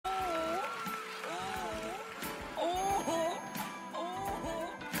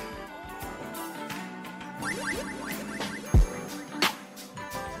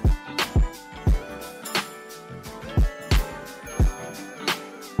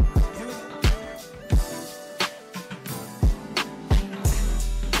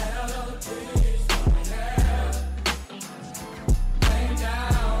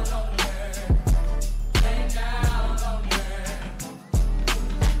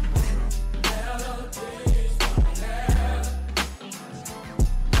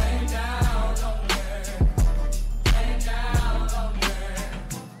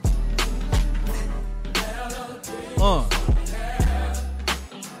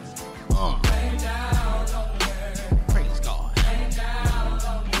Praise God.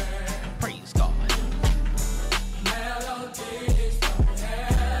 Praise God.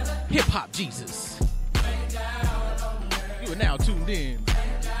 Hip Hop Jesus. You are now tuned in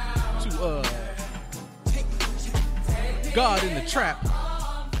to God in the Trap,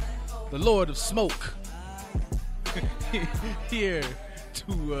 the Lord of Smoke. Here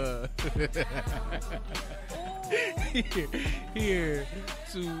to here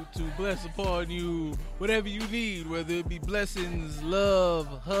to bless upon you whatever you need, whether it be blessings, love,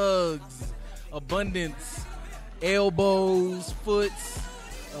 hugs, abundance, elbows, foots,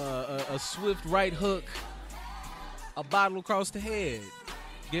 a swift right hook, a bottle across the head,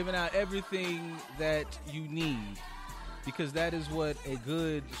 giving out everything that you need, because that is what a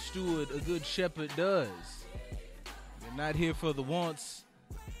good steward, a good shepherd does. You're not here for the wants.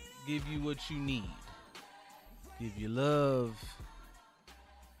 Give you what you need. Give you love.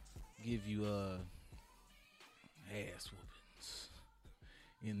 Give you ass whoopings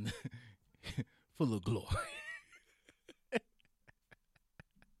in full of glory.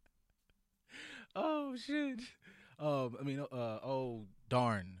 Oh shit.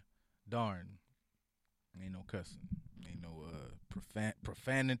 Darn. Ain't no cussing. Ain't no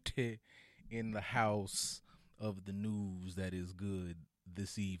profanity in the house of the news that is good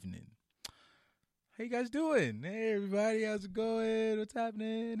this evening. How you guys doing? Hey everybody, how's it going? What's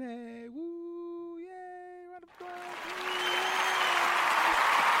happening? Hey, woo, yay, round of applause.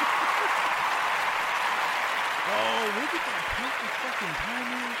 Oh, look at that perfect fucking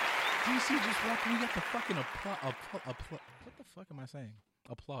timing. DC just walked. We got the fucking applause. What the fuck am I saying?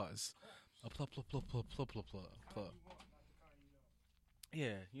 Applause. Applause.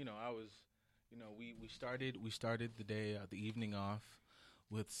 Yeah, we started the day, the evening off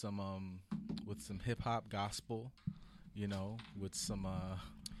with some hip hop gospel, with some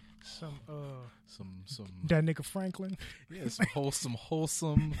that nigga Franklin. Yeah, some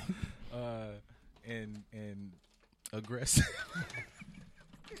wholesome, and aggressive.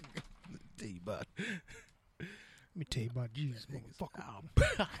 Let me tell you about Jesus, motherfucker. I'll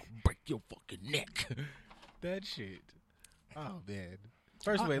break your fucking neck. That shit. Oh man.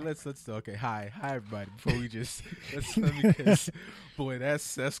 First, wait. Let's okay. Hi, everybody. Before we just because boy,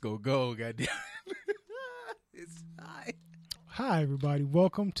 that's gonna go. Goddamn. It's hi. Hi, everybody.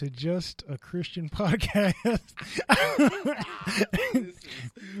 Welcome to Just a Christian Podcast. This is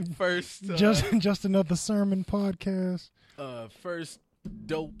first, just another sermon podcast. First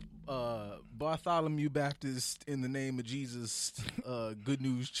dope. Bartholomew Baptist in the name of Jesus, Good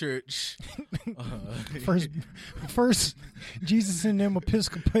News Church. First Jesus in them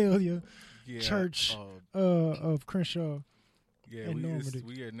Episcopalian Church of Crenshaw. Yeah,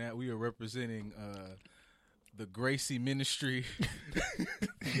 we are representing the Gracie Ministry.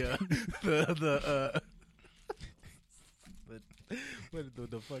 Yeah, the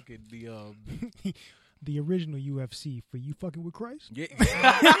the original UFC for you fucking with Christ? Yeah.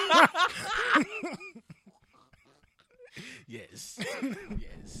 Yes.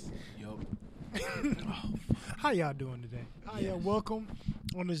 Yo. Oh, how y'all doing today? Y'all welcome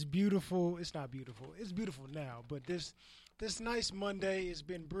on this beautiful, it's not beautiful, it's beautiful now, but this nice Monday. It's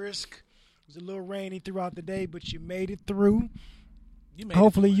been brisk. It was a little rainy throughout the day, but you made it through.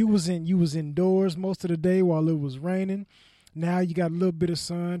 Hopefully you was indoors most of the day while it was raining. Now you got a little bit of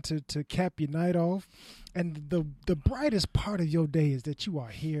sun to cap your night off. And the brightest part of your day is that you are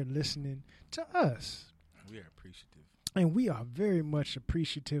here listening to us. We are appreciative. And we are very much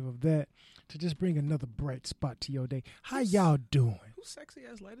appreciative of that, to just bring another bright spot to your day. How y'all doing? Whose sexy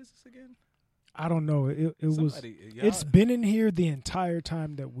ass light is this again? I don't know. It's been in here the entire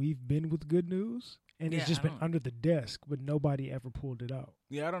time that we've been with Good News. And it's just been under the desk, but nobody ever pulled it out.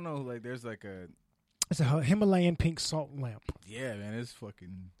 Yeah, I don't know. Like, there's like it's a Himalayan pink salt lamp. Yeah, man, it's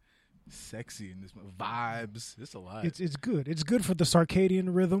fucking sexy and this vibes. It's a lot. It's good. It's good for the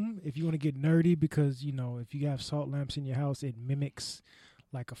circadian rhythm if you want to get nerdy, because if you have salt lamps in your house, it mimics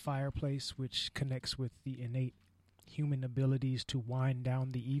like a fireplace, which connects with the innate human abilities to wind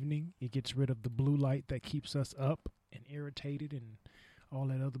down the evening. It gets rid of the blue light that keeps us up and irritated and all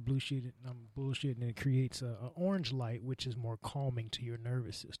that other bullshit, and it creates a orange light, which is more calming to your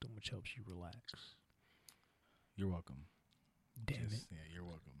nervous system, which helps you relax. You're welcome. Damn it. Yeah, you're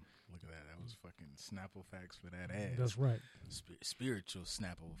welcome. Look at that. That was fucking Snapple facts for that ass. That's right. Spiritual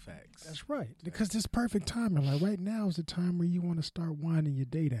Snapple facts. That's right. Because it's perfect timing. Like right now is the time where you want to start winding your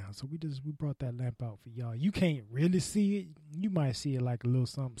day down. So we brought that lamp out for y'all. You can't really see it. You might see it like a little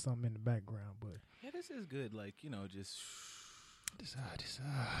something in the background, but yeah, this is good. Like, just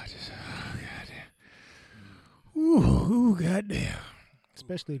goddamn. Ooh, goddamn.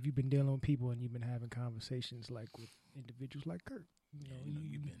 especially if you've been dealing with people and you've been having conversations like with individuals like Kurt. You've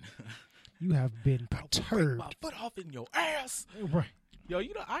been you have been perturbed. My foot off in your ass. Right. Yo,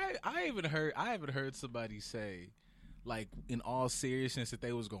 I haven't heard somebody say, like, in all seriousness, that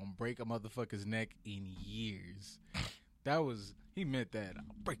they was gonna break a motherfucker's neck in years. He meant that.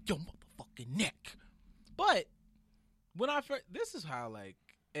 I'll break your motherfucking neck. But when this is how, like,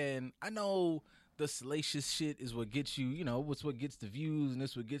 and I know the salacious shit is what gets you, what's what gets the views, and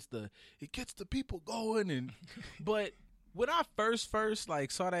this what gets it gets the people going, and but when I first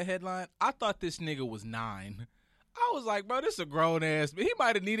like saw that headline, I thought this nigga was 9. I was like, bro, this is a grown ass, but he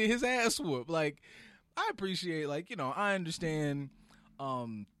might have needed his ass whooped. Like, I appreciate, like, I understand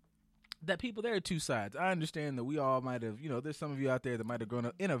that people, there are two sides. I understand that we all might have, there's some of you out there that might have grown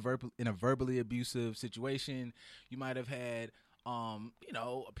up in a verbally abusive situation. You might have had, a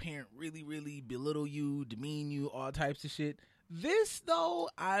parent really, really belittle you, demean you, all types of shit. This, though,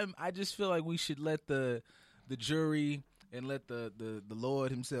 I just feel like we should let the jury and let the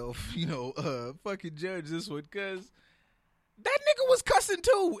Lord himself, fucking judge this one, because that nigga was cussing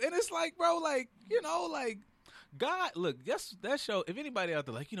too. And it's like, bro, like, like, God, look, that show, if anybody out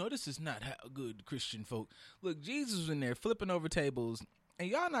there, like, this is not how good Christian folk. Look, Jesus was in there flipping over tables, and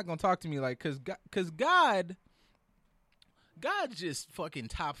y'all not gonna talk to me like, because God just fucking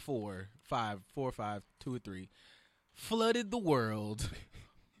top 4, 5, 2 or 3, flooded the world,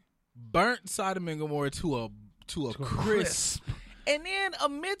 burnt Sodom and Gomorrah to a crisp. And then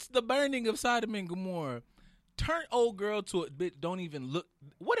amidst the burning of Sodom and Gomorrah, turned old girl to a bitch, don't even look.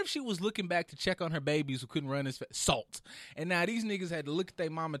 What if she was looking back to check on her babies who couldn't run as fast? Salt. And now these niggas had to look at their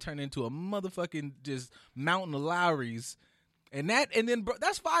mama turn into a motherfucking just mountain of Lowry's. And then bro,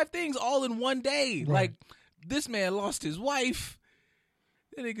 that's 5 things all in one day. Right. Like, this man lost his wife.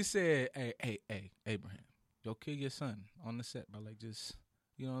 That nigga said, hey, Abraham, yo, kill your son on the set, bro. Like, just,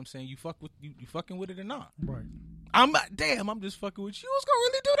 you know what I'm saying? You fucking with it or not? Right. I'm just fucking with you. Who's gonna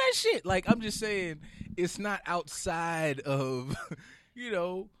really do that shit? Like, I'm just saying, it's not outside of,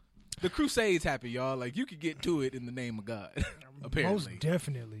 the Crusades happen, y'all. Like, you could get to it in the name of God. Apparently, most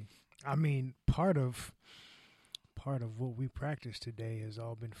definitely. I mean, part of what we practice today has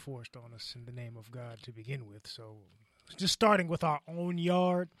all been forced on us in the name of God to begin with. So, just starting with our own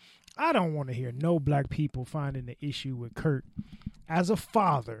yard, I don't want to hear no black people finding the issue with Kurt as a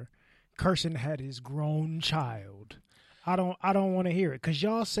father cursing at his grown child. I don't want to hear it, because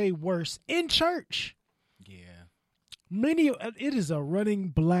y'all say worse in church. Yeah. It is a running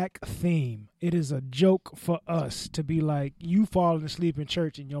black theme. It is a joke for us to be like, you falling asleep in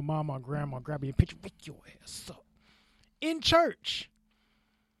church and your mama or grandma grab you a picture, wake your ass up in church.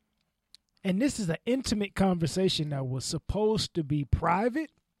 And this is an intimate conversation that was supposed to be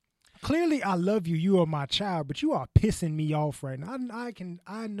private. Clearly, I love you. You are my child, but you are pissing me off right now.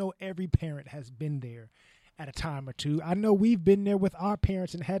 I know every parent has been there at a time or two. I know we've been there with our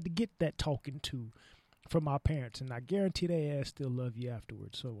parents and had to get that talking to from our parents, and I guarantee they ass still love you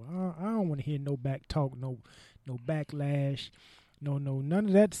afterwards. So I don't want to hear no back talk, no backlash, none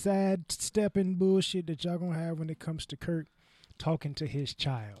of that sidestepping bullshit that y'all gonna have when it comes to Kurt talking to his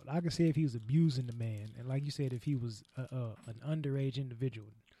child. I can say if he was abusing the man, and like you said, if he was an underage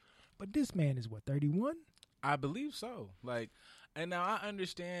individual. But this man is, what, 31? I believe so. Like, and now I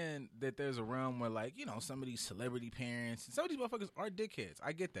understand that there's a realm where, like, some of these celebrity parents, and some of these motherfuckers are dickheads.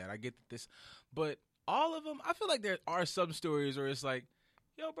 I get that. But all of them, I feel like there are some stories where it's like,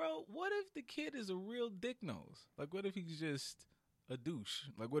 yo, bro, what if the kid is a real dick nose? Like, what if he's just a douche?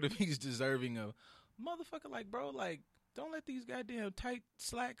 Like, what if he's deserving of motherfucker? Like, bro, like, don't let these goddamn tight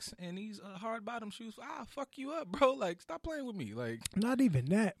slacks and these hard bottom shoes. I'll fuck you up, bro. Like, stop playing with me. Like, not even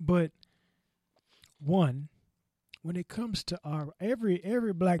that, but one, when it comes to our every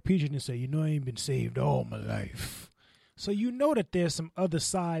black preacher that say, I ain't been saved all my life. So that there's some other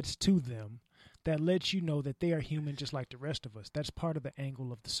sides to them that lets you know that they are human just like the rest of us. That's part of the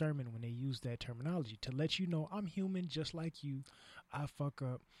angle of the sermon when they use that terminology, to let you know I'm human just like you. I fuck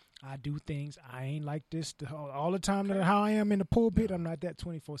up. I do things. I ain't like this all the time. How I am in the pulpit, I'm not that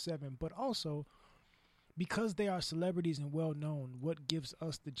 24/7. But also, because they are celebrities and well known, what gives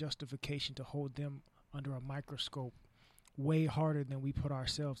us the justification to hold them under a microscope way harder than we put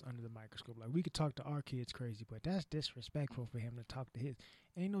ourselves under the microscope? Like, we could talk to our kids crazy, but that's disrespectful for him to talk to his.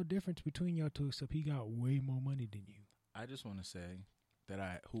 Ain't no difference between y'all two except he got way more money than you. I just want to say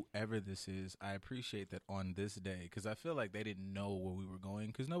that whoever this is, I appreciate that on this day, because I feel like they didn't know where we were going,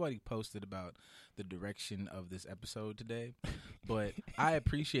 because nobody posted about the direction of this episode today. But I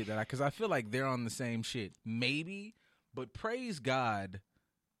appreciate that, because I feel like they're on the same shit. Maybe, but praise God.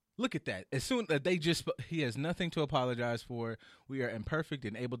 Look at that. As soon as he has nothing to apologize for. We are imperfect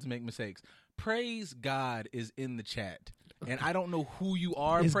and able to make mistakes. Praise God is in the chat. And I don't know who you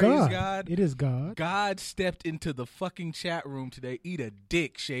are. It's Praise God. God. It is God. God stepped into the fucking chat room today. Eat a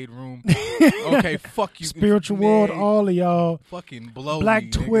dick, Shade Room. Okay, fuck you. Spiritual world, all of y'all. Fucking blow Black me,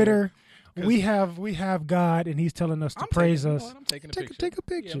 Twitter. We have God, and He's telling us to praise us. I'm taking a picture. Take a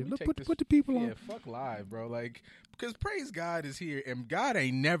picture. Yeah, Look, put the people on. Yeah, fuck live, bro. Like, because praise God is here, and God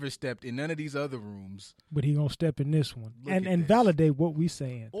ain't never stepped in none of these other rooms. But He gonna step in this one Look and at this. validate what we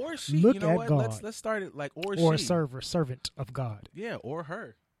saying. Or she. Look you know at what? God. Let's start it like or a she. servant of God. Yeah, or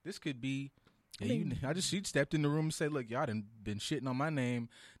her. This could be. Yeah, she stepped in the room and said, "Look, y'all done been shitting on my name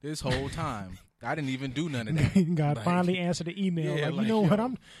this whole time. I didn't even do none of that." God Like, finally answered the email. Yeah, like, you like, know what?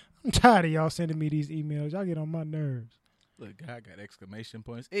 yo. I'm tired of y'all sending me these emails. Y'all get on my nerves. Look, God got exclamation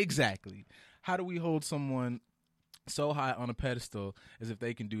points. Exactly. How do we hold someone so high on a pedestal as if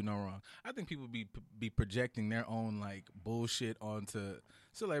they can do no wrong? I think people be projecting their own like bullshit onto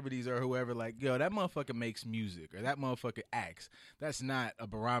celebrities or whoever. Like, yo, that motherfucker makes music or that motherfucker acts. That's not a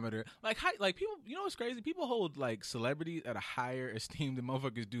barometer. Like people, you know what's crazy? People hold like celebrities at a higher esteem than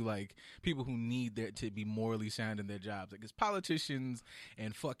motherfuckers do like people who need there to be morally sound in their jobs. Like it's politicians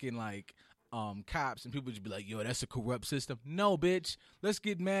and fucking like cops, and people just be like, yo, that's a corrupt system. No, bitch. Let's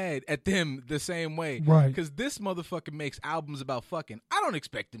get mad at them the same way. Right. Because this motherfucker makes albums about fucking. I don't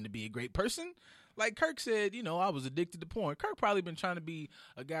expect him to be a great person. Like Kirk said, you know, I was addicted to porn. Kirk probably been trying to be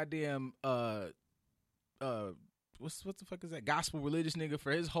a goddamn what's the fuck is that? Gospel religious nigga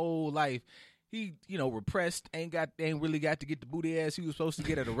for his whole life. He, you know, repressed, ain't really got to get the booty ass he was supposed to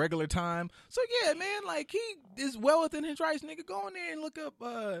get at a regular time. So yeah, man, like he is well within his rights, nigga. Go in there and look up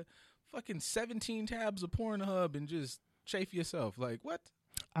fucking 17 tabs of Pornhub and just chafe yourself. Like what?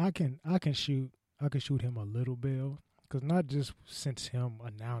 I can shoot him a little bill, because not just since him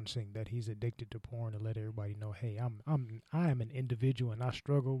announcing that he's addicted to porn to let everybody know, hey, I am an individual and I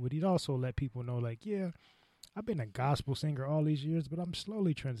struggle, but he'd also let people know, like, yeah, I've been a gospel singer all these years, but I'm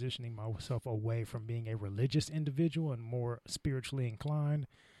slowly transitioning myself away from being a religious individual and more spiritually inclined,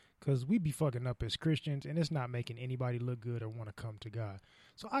 because we be fucking up as Christians and it's not making anybody look good or want to come to God.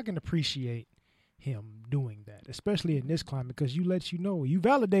 So I can appreciate him doing that, especially in this climate, because you know, you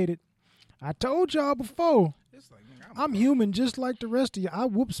validated. I told y'all before, it's like, I'm human just like the rest of you. I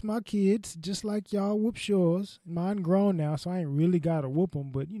whoops my kids just like y'all whoops yours. Mine grown now, so I ain't really got to whoop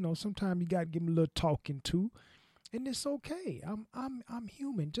them. But, you know, sometimes you got to give them a little talking to. And it's okay. I'm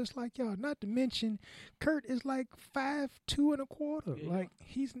human just like y'all. Not to mention, Kurt is like 5'2" and 1/4. Yeah, like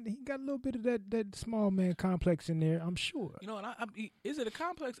he got a little bit of that small man complex in there, I'm sure. You know, and is it a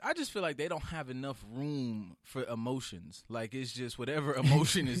complex? I just feel like they don't have enough room for emotions. Like it's just whatever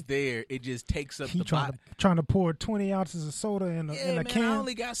emotion is there, it just takes up the body. Trying to pour 20 ounces of soda in a can. I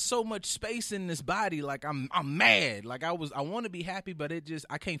only got so much space in this body. Like I'm mad. Like I want to be happy, but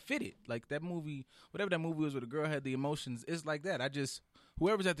I can't fit it. Like that movie, whatever that movie was where the girl had the emotions, it's like that.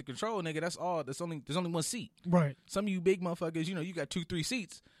 Whoever's at the control, nigga, that's all. There's only one seat. Right. Some of you big motherfuckers, you know, you got 2-3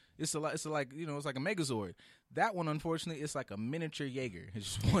 seats. It's like you know, it's like a Megazord. That one, unfortunately, it's like a miniature Jaeger.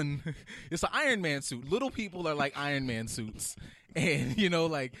 It's just one. It's an Iron Man suit. Little people are like Iron Man suits, and you know,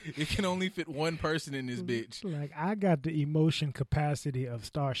 like it can only fit one person in this bitch. Like I got the emotion capacity of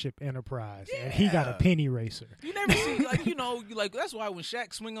Starship Enterprise, yeah. And he got a penny racer. You never see, like, you know, like that's why when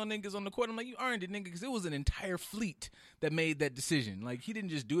Shaq swing on niggas on the court, I'm like, you earned it, nigga, because it was an entire fleet that made that decision. Like he didn't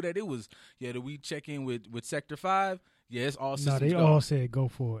just do that. It was, yeah, did we check in with Sector 5? Yeah, it's all systems go. No, they all said go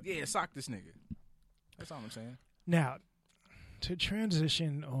for it. Yeah, sock this nigga. That's all I'm saying. Now, to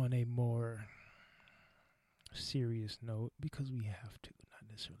transition on a more serious note, because we have to, not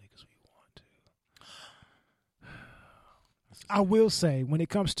necessarily because we want to. I will say, when it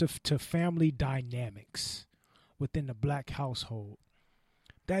comes to family dynamics within the black household,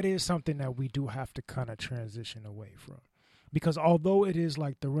 that is something that we do have to kind of transition away from. Because although it is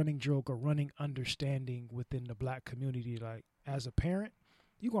like the running joke or running understanding within the black community, like as a parent,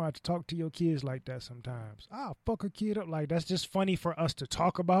 you're going to have to talk to your kids like that sometimes. I'll fuck a kid up. Like that's just funny for us to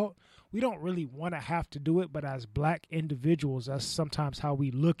talk about. We don't really want to have to do it, but as black individuals, that's sometimes how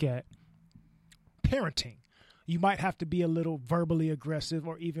we look at parenting. You might have to be a little verbally aggressive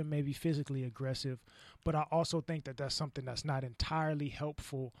or even maybe physically aggressive, but I also think that that's something that's not entirely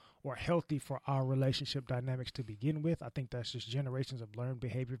helpful or healthy for our relationship dynamics to begin with. I think that's just generations of learned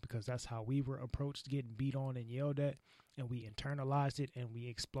behavior because that's how we were approached, getting beat on and yelled at, and we internalized it and we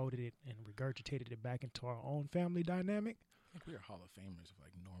exploded it and regurgitated it back into our own family dynamic. I think we are Hall of Famers of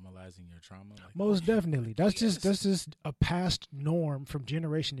like normalizing your trauma. Like, most definitely. That's just a past norm from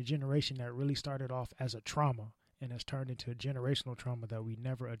generation to generation that really started off as a trauma and has turned into a generational trauma that we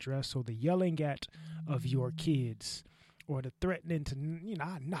never address. So the yelling at of your kids, or the threatening to,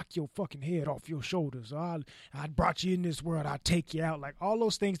 I knock your fucking head off your shoulders, or I brought you in this world, I'll take you out, like all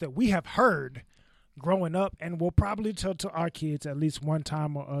those things that we have heard growing up and will probably tell to our kids at least one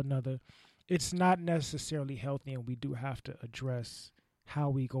time or another, it's not necessarily healthy, and we do have to address how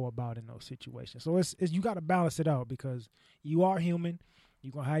we go about in those situations. So it's you got to balance it out, because you are human.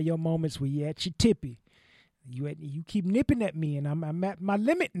 You're going to have your moments where you're at your tippy. You keep nipping at me, and I'm at my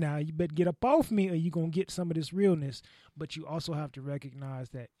limit now. You better get up off me, or you're going to get some of this realness. But you also have to recognize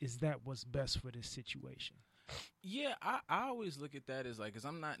that is that what's best for this situation? Yeah, I always look at that as like, because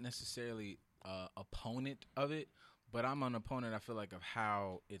I'm not necessarily opponent of it, but I'm an opponent, I feel like, of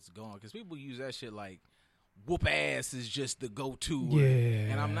how it's going. Because people use that shit like, whoop ass is just the go-to.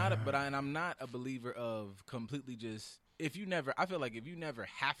 Yeah. And I'm not a believer of completely just, I feel like if you never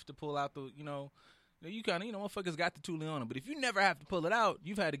have to pull out the, you kind of, motherfuckers got the toolie on them. But if you never have to pull it out,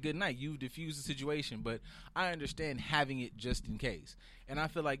 you've had a good night. You've diffused the situation. But I understand having it just in case. And I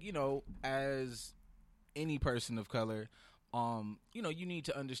feel like, as any person of color, you need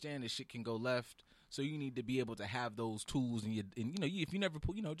to understand that shit can go left. So you need to be able to have those tools, and if you never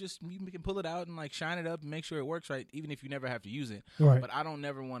pull, just you can pull it out and like shine it up and make sure it works right, even if you never have to use it. Right. But I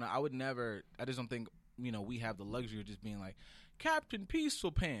just don't think we have the luxury of just being like Captain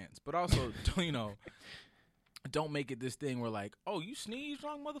Peaceful Pants, but also don't make it this thing where like, oh, you sneezed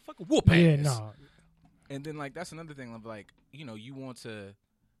wrong, motherfucker, whoop ass. Yeah, no. And then like that's another thing of like, you want to,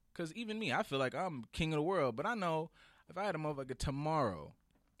 because even me, I feel like I'm king of the world, but I know if I had a motherfucker tomorrow,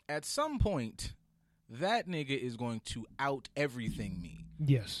 at some point, that nigga is going to out everything me.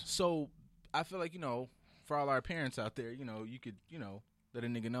 Yes. So I feel like, for all our parents out there, you could, let a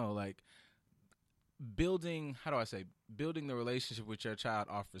nigga know, like, building the relationship with your child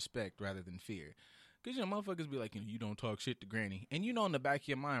off respect rather than fear. Because, motherfuckers be like, you don't talk shit to granny. And in the back of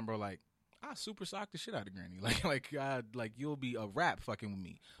your mind, bro, like, I super sock the shit out of granny. Like you'll be a rap fucking with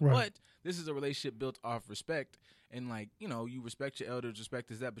me. Right. But this is a relationship built off respect. And, like, you respect your elders,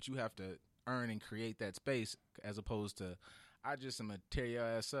 respect is that, but you have to earn and create that space, as opposed to I just am gonna tear your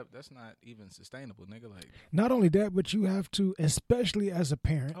ass up. That's not even sustainable, nigga. Like, not only that, but you have to, especially as a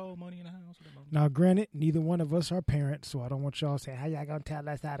parent. Oh, money in the house. Now, granted, neither one of us are parents, so I don't want y'all saying, how y'all gonna tell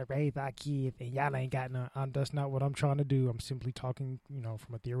us how to raise our kids and y'all ain't got none. That's not what I'm trying to do. I'm simply talking,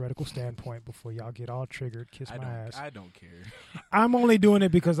 from a theoretical standpoint before y'all get all triggered, kiss my ass. I don't care. I'm only doing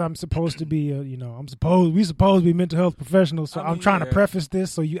it because I'm supposed to be, we supposed to be mental health professionals, so I'm trying to preface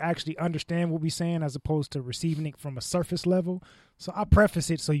this so you actually understand what we're saying as opposed to receiving it from a surface level. So I preface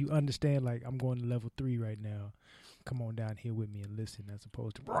it so you understand, like, I'm going to level 3 right now. Come on down here with me and listen, as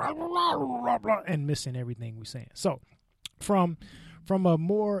opposed to blah, blah, blah, blah, blah, and missing everything we're saying. So from a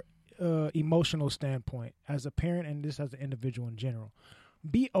more emotional standpoint, as a parent and this as an individual in general,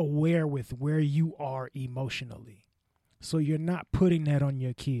 be aware with where you are emotionally. So you're not putting that on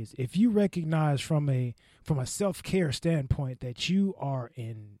your kids. If you recognize from a self-care standpoint that you are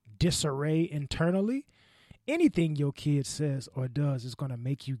in disarray internally, anything your kid says or does is going to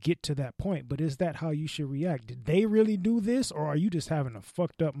make you get to that point. But is that how you should react? Did they really do this, or are you just having a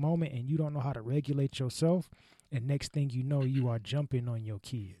fucked up moment and you don't know how to regulate yourself? And next thing you know, you are jumping on your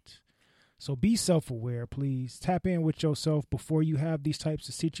kids. So be self-aware, please. Tap in with yourself before you have these types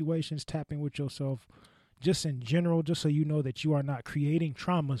of situations. Tap in with yourself just in general, just so you know that you are not creating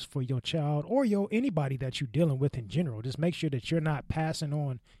traumas for your child or anybody that you're dealing with in general. Just make sure that you're not passing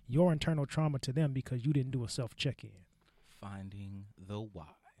on your internal trauma to them because you didn't do a self-check-in. Finding the why.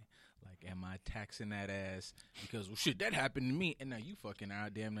 Like, am I taxing that ass because, well, shit, that happened to me, and now you fucking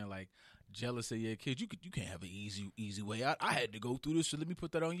out damn near like jealous of your kid. You can't have an easy way out. I had to go through this, so let me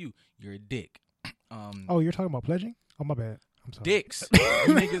put that on you. You're a dick. Oh, you're talking about pledging? Oh, my bad. I'm sorry. Dicks. You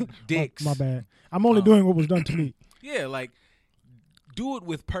niggas dicks. My bad. I'm only doing what was done to me. Yeah, like, do it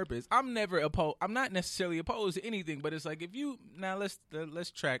with purpose. I'm not necessarily opposed to anything, but it's like, if you, now let's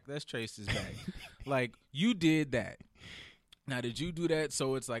trace this back. Like, you did that. Now, did you do that?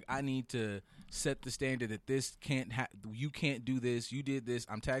 So it's like, I need to set the standard that this you can't do this. You did this.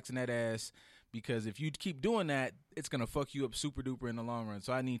 I'm taxing that ass. Because if you keep doing that, it's going to fuck you up super duper in the long run.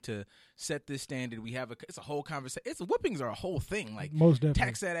 So I need to set this standard. It's a whole conversation. Whoopings are a whole thing. Like, most definitely.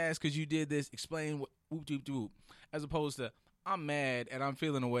 Tax that ass because you did this. Explain what, whoop, doop, doop. As opposed to, I'm mad and I'm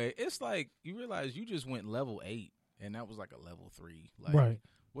feeling away. It's like, you realize you just went level 8 and that was like a level 3. Like, right.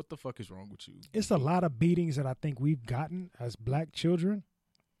 What the fuck is wrong with you? It's a lot of beatings that I think we've gotten as black children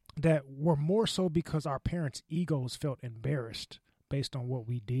that were more so because our parents' egos felt embarrassed based on what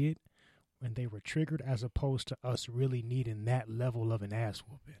we did when they were triggered, as opposed to us really needing that level of an ass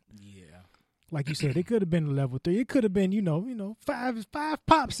whooping. Yeah. Like you said, it could have been level 3. It could have been, five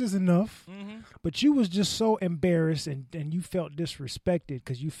pops is enough. Mm-hmm. But you was just so embarrassed and you felt disrespected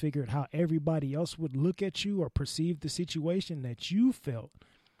because you figured how everybody else would look at you or perceive the situation that you felt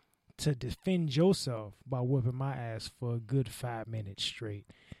to defend yourself by whooping my ass for a good 5 minutes straight.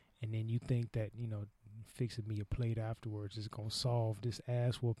 And then you think that, fixing me a plate afterwards is going to solve this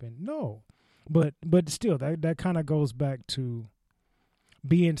ass whooping. No. But still, that kind of goes back to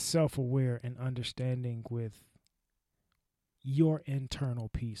being self-aware and understanding with your internal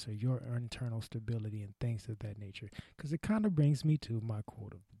peace or your internal stability and things of that nature. Because it kind of brings me to my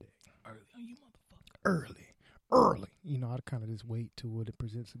quote of the day. Early, you motherfucker. Early. I kind of just wait till when it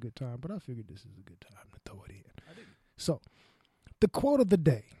presents a good time, but I figured this is a good time to throw it in. So, the quote of the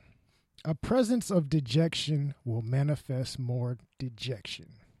day. A presence of dejection will manifest more dejection.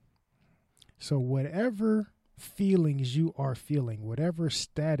 So whatever feelings you are feeling, whatever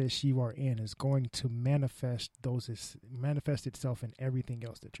status you are in is going to manifest itself in everything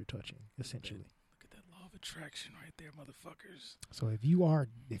else that you're touching, essentially. Look at that law of attraction right there, motherfuckers. So if you are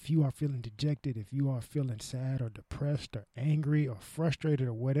feeling dejected, if you are feeling sad or depressed or angry or frustrated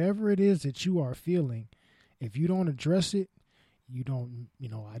or whatever it is that you are feeling, if you don't address it, you don't,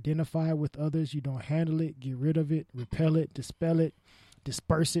 identify it with others, you don't handle it, get rid of it, repel it, dispel it,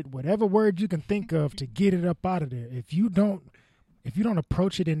 disperse it, whatever word you can think of to get it up out of there. If you don't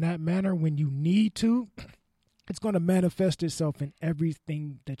approach it in that manner when you need to, it's going to manifest itself in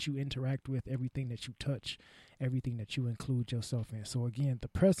everything that you interact with, everything that you touch, everything that you include yourself in. So again, the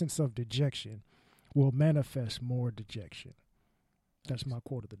presence of dejection will manifest more dejection. That's my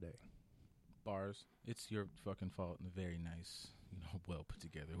quote of the day. Bars. It's your fucking fault in a very nice, well put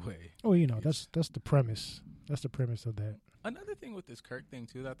together way. Oh, that's the premise. That's the premise of that. Another thing with this Kirk thing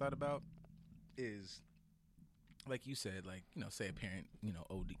too that I thought about is, like you said, say a parent,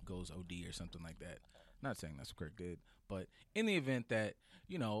 goes OD or something like that. Not saying that's what Kirk did, but in the event that,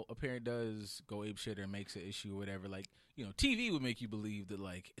 a parent does go apeshit or makes an issue or whatever, TV would make you believe that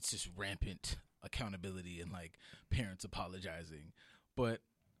it's just rampant accountability and parents apologizing. But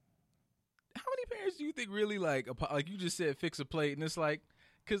how many parents do you think really like you just said fix a plate, and it's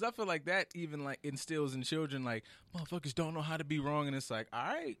because I feel like that even instills in children motherfuckers don't know how to be wrong, and it's all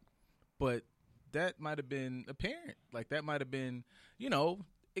right, but that might have been a parent, that might have been,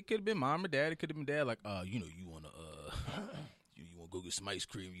 it could have been mom or dad, it could have been dad, you want to you want to go get some ice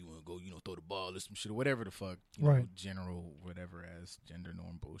cream, you want to go throw the ball or some shit or whatever the fuck, right. General whatever as gender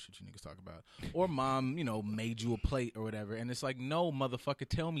norm bullshit you niggas talk about, or mom made you a plate or whatever, and it's no motherfucker,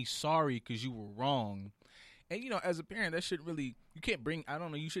 tell me sorry because you were wrong. And as a parent, that shouldn't really, you can't bring, I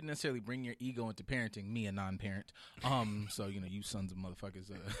don't know, you shouldn't necessarily bring your ego into parenting, me a non-parent, so you sons of motherfuckers,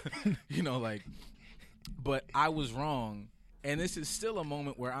 but I was wrong. And this is still a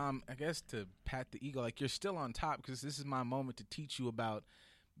moment where I'm, I guess, to pat the ego, you're still on top, because this is my moment to teach you about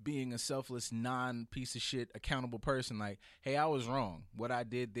being a selfless, non-piece of shit, accountable person. Hey, I was wrong. What I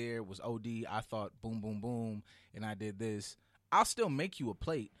did there was OD. I thought boom, boom, boom, and I did this. I'll still make you a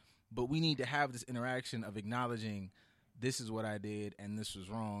plate, but we need to have this interaction of acknowledging this is what I did and this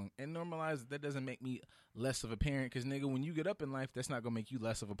was wrong, and normalize that doesn't make me less of a parent, because, nigga, when you get up in life, that's not going to make you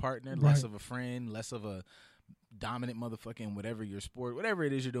less of a partner, right. Less of a friend, less of a dominant motherfucking whatever your sport, whatever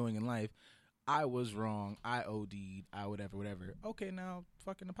it is you're doing in life. I was wrong. I OD'd. I whatever. Okay, now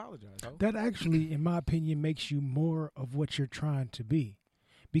fucking apologize. Ho. That actually, in my opinion, makes you more of what you're trying to be.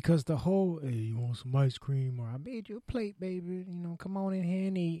 Because the whole, hey, you want some ice cream, or I made you a plate, baby, come on in here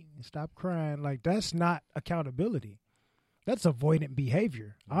and eat and stop crying. That's not accountability. That's avoidant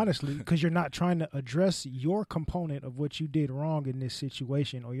behavior, honestly, because you're not trying to address your component of what you did wrong in this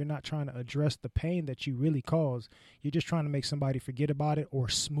situation, or you're not trying to address the pain that you really caused. You're just trying to make somebody forget about it or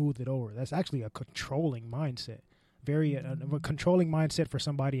smooth it over. That's actually a controlling mindset, a controlling mindset for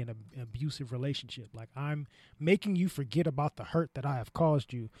somebody in an abusive relationship. I'm making you forget about the hurt that I have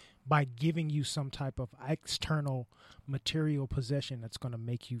caused you by giving you some type of external material possession that's going to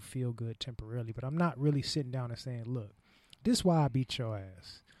make you feel good temporarily. But I'm not really sitting down and saying, look, this is why I beat your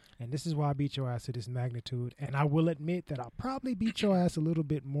ass, and this is why I beat your ass to this magnitude, and I will admit that I probably beat your ass a little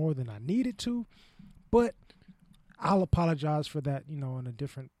bit more than I needed to, but I'll apologize for that, in a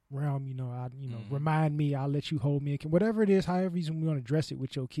different realm, remind me, I'll let you hold me, whatever it is, however you want to address it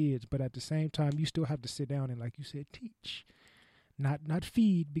with your kids, but at the same time, you still have to sit down and, like you said, teach. Not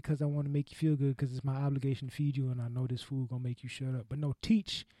feed, because I want to make you feel good, because it's my obligation to feed you, and I know this food going to make you shut up, but no,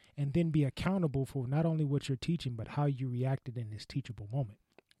 teach. And then be accountable for not only what you're teaching, but how you reacted in this teachable moment.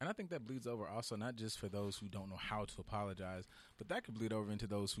 And I think that bleeds over also not just for those who don't know how to apologize, but that could bleed over into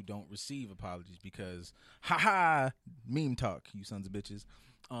those who don't receive apologies because, meme talk, you sons of bitches.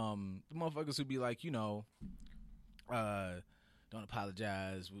 The motherfuckers who be like, don't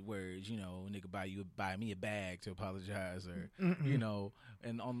apologize with words, nigga buy me a bag to apologize or,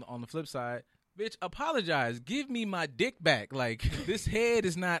 and on the flip side, bitch, apologize. Give me my dick back. Like, this head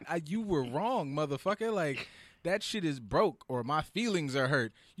is not, you were wrong, motherfucker. Like, that shit is broke or my feelings are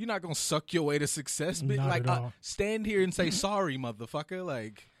hurt. You're not going to suck your way to success, bitch. Not Like, at all. stand here and say sorry, motherfucker.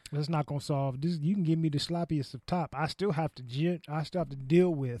 Like, that's not going to solve this. You can give me the sloppiest of top. I still have to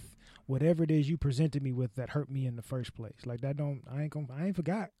deal with whatever it is you presented me with that hurt me in the first place. Like, I ain't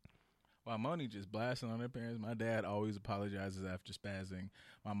forgot. While Moni just blasting on her parents, my dad always apologizes after spazzing.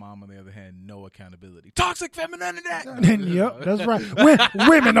 My mom, on the other hand, no accountability. Toxic femininity. Yep, that's right.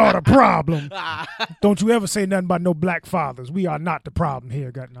 Women are the problem. Don't you ever say nothing about no black fathers. We are not the problem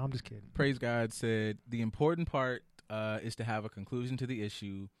here. No, I'm just kidding. Praise God said, the important part is to have a conclusion to the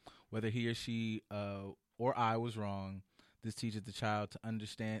issue, whether he or she or I was wrong. This teaches the child to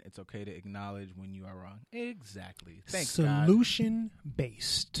understand it's okay to acknowledge when you are wrong. Exactly. Thanks, God.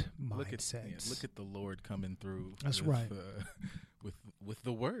 Solution-based mindsets. Look at the Lord coming through. That's right. With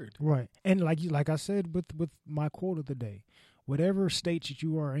the word. Right. And like I said with my quote of the day, whatever state that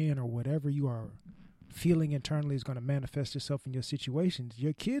you are in or whatever you are feeling internally is going to manifest itself in your situations.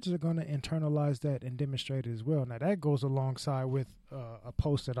 Your kids are going to internalize that and demonstrate it as well. Now, that goes alongside with a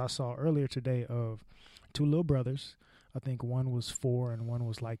post that I saw earlier today of two little brothers. I think one was 4 and one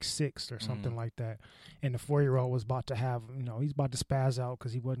was like 6 or something like that. And the 4-year-old was about to have, he's about to spaz out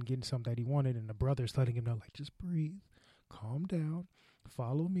because he wasn't getting something that he wanted. And the brother's letting him know, like, just breathe, calm down,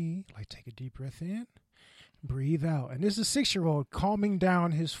 follow me, like take a deep breath in, breathe out. And this is a 6-year-old calming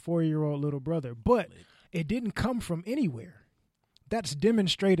down his 4-year-old little brother. But it didn't come from anywhere. That's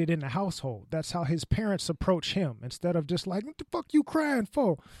demonstrated in the household. That's how his parents approach him. Instead of just like, what the fuck you crying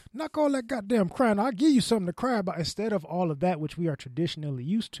for? Knock all that goddamn crying. I'll give you something to cry about. Instead of all of that, which we are traditionally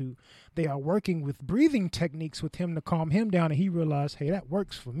used to, they are working with breathing techniques with him to calm him down. And he realized, hey, that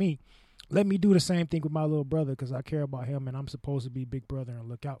works for me. Let me do the same thing with my little brother because I care about him and I'm supposed to be big brother and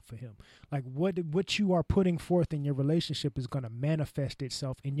look out for him. Like what you are putting forth in your relationship is going to manifest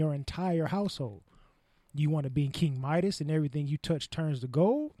itself in your entire household. You want to be King Midas and everything you touch turns to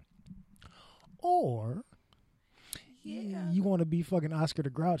gold? Or you want to be fucking Oscar the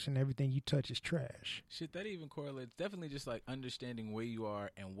Grouch and everything you touch is trash? Shit, that even correlates. Definitely just like understanding where you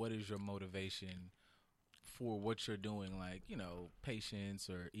are and what is your motivation for what you're doing. Like, patience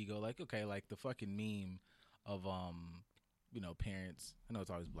or ego. Like, okay, like the fucking meme of, parents. I know it's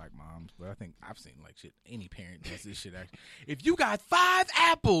always black moms, but I think I've seen like shit. Any parent does this shit. Actually, if you got 5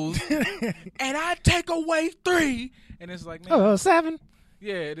 apples and I take away 3, and it's like, man, 7.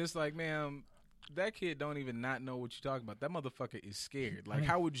 Yeah, it's like, ma'am, that kid don't even not know what you're talking about. That motherfucker is scared. Like,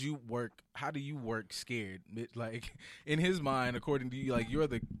 how do you work scared? Like, in his mind, according to you, like you're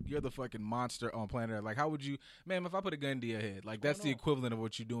the fucking monster on planet Earth. Like, how would you, ma'am, if I put a gun to your head, like that's the equivalent of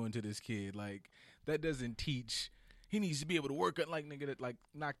what you're doing to this kid. Like, that doesn't teach. He needs to be able to work, like, nigga, like,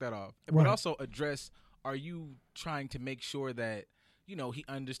 knock that off. Right. But also address, are you trying to make sure that, he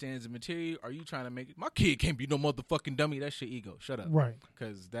understands the material? Are you trying to make it? My kid can't be no motherfucking dummy. That's your ego. Shut up. Right.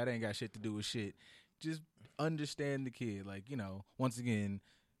 Because that ain't got shit to do with shit. Just understand the kid. Like, once again,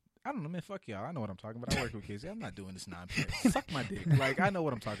 I don't know, man, fuck y'all. I know what I'm talking about. I work with kids. I'm not doing this nonsense. Suck my dick. Like, I know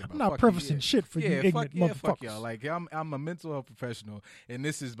what I'm talking about. I'm not prefacing shit for you ignorant motherfuckers. Fuck y'all. Like, I'm a mental health professional, and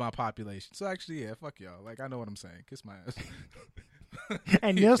this is my population. So, actually, fuck y'all. Like, I know what I'm saying. Kiss my ass.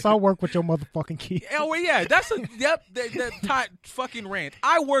 And yes, I work with your motherfucking kids. Oh, well, yeah, that's that fucking rant.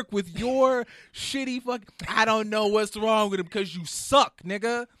 I work with your shitty I don't know what's wrong with him because you suck,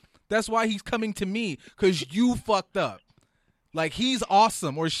 nigga. That's why he's coming to me, because you fucked up. Like, he's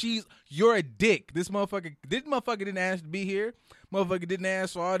awesome, or you're a dick. This motherfucker didn't ask to be here. Motherfucker didn't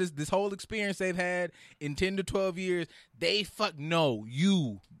ask for all this whole experience they've had in 10 to 12 years. No,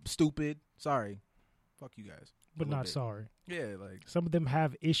 you stupid. Sorry. Fuck you guys. But not sorry. Yeah, like. Some of them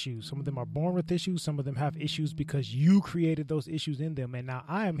have issues. Some of them are born with issues. Some of them have issues because you created those issues in them. And now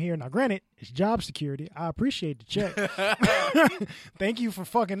I am here. Now, granted, it's job security. I appreciate the check. Thank you for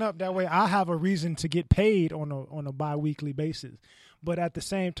fucking up. That way I have a reason to get paid on a bi-weekly basis. But at the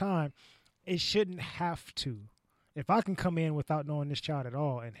same time, it shouldn't have to. If I can come in without knowing this child at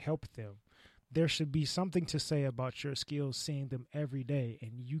all and help them, there should be something to say about your skills, seeing them every day.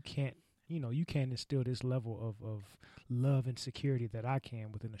 And you can't instill this level of love and security that I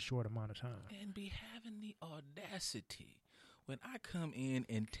can within a short amount of time. And be having the audacity when I come in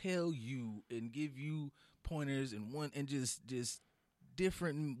and tell you and give you pointers and just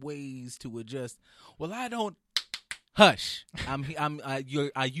different ways to adjust. Well, I don't. Hush.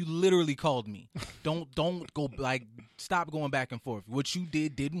 You literally called me. Don't go, like, stop going back and forth. What you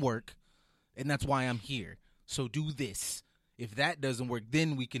didn't work, and that's why I'm here. So do this. If that doesn't work,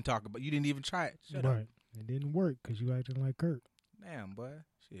 then we can talk about. You didn't even try it. Shut up. It didn't work because you acting like Kirk. Damn, boy.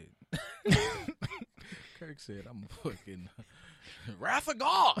 Shit. Kirk said, I'm a fucking wrath of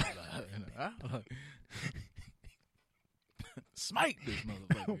God. Smite this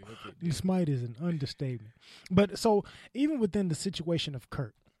motherfucker. You smite is an understatement. But so even within the situation of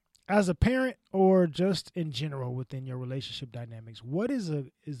Kirk, as a parent or just in general within your relationship dynamics, what is a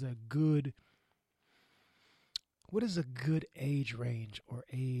good age range or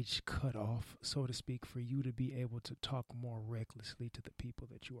age cutoff, so to speak, for you to be able to talk more recklessly to the people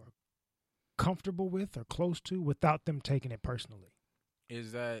that you are comfortable with or close to without them taking it personally?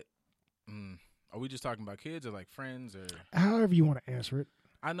 Is that, are we just talking about kids or like friends or? However you want to answer it.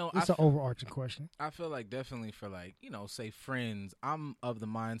 I know it's an overarching question. I feel like definitely for like, say friends, I'm of the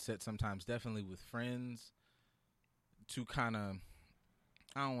mindset sometimes definitely with friends to kind of,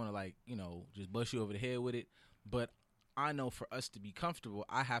 I don't want to like, just bust you over the head with it. But I know for us to be comfortable,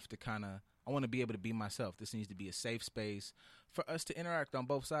 I have to I want to be able to be myself. This needs to be a safe space for us to interact on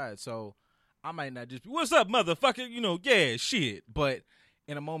both sides. So I might not just be, what's up, motherfucker? Yeah, shit. But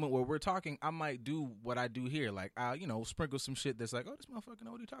in a moment where we're talking, I might do what I do here. Like, I'll, sprinkle some shit that's like, oh, this motherfucker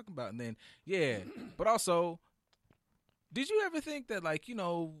know what he talking about. And then, yeah. But also, did you ever think that, like,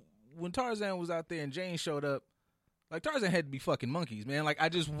 when Tarzan was out there and Jane showed up, like, Tarzan had to be fucking monkeys, man. Like, I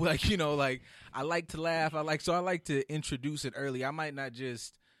just, like, like, I like to laugh. I like to introduce it early. I might not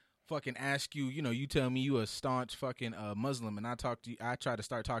just fucking ask you, you tell me you a staunch fucking Muslim, and I try to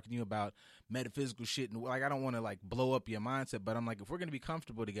start talking to you about metaphysical shit. And, like, I don't want to, like, blow up your mindset, but I'm like, if we're going to be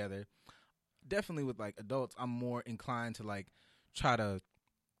comfortable together, definitely with, like, adults, I'm more inclined to, like, try to,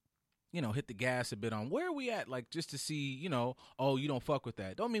 hit the gas a bit on where are we at, like, just to see, oh, you don't fuck with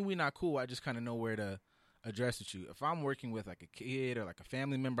that. Don't mean we not cool. I just kind of know where to address it. If I'm working with like a kid or like a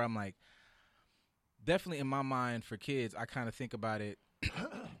family member, I'm like, definitely in my mind for kids, I kind of think about it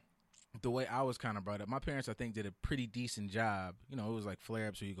the way I was kind of brought up. My parents, I think, did a pretty decent job. It was like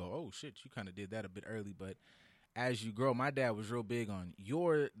flare-ups where you go, oh shit, you kind of did that a bit early. But as you grow, my dad was real big on,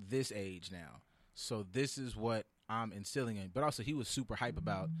 you're this age now, so this is what I'm instilling in. But also he was super hype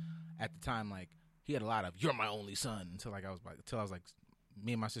about, at the time, like, he had a lot of, you're my only son, until I was like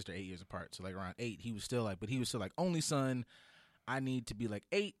me and my sister 8 years apart. So like around 8, he was still like, only son. I need to be like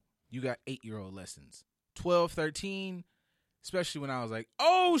 8. You got 8-year-old lessons. 12, 13, especially when I was like,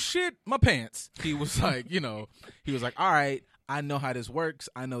 oh shit, my pants. He was like, he was like, all right, I know how this works.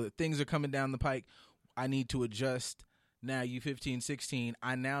 I know that things are coming down the pike. I need to adjust. Now you 15, 16.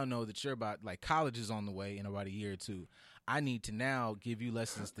 I now know that you're about, like, college is on the way in about a year or two. I need to now give you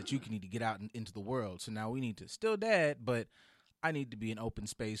lessons that you can need to get out into the world. So now we need to still dad, but I need to be an open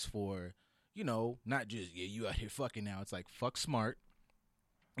space for, not just, yeah, you out here fucking now. It's like, fuck smart.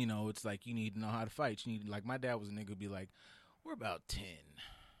 It's like, you need to know how to fight. You need, like, my dad was a nigga who'd be like, we're about 10.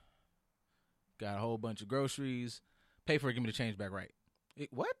 Got a whole bunch of groceries. Pay for it, give me the change back right.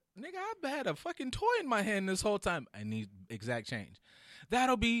 What? Nigga, I've had a fucking toy in my hand this whole time. I need exact change.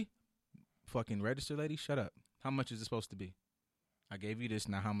 That'll be, fucking register lady, shut up. How much is it supposed to be? I gave you this,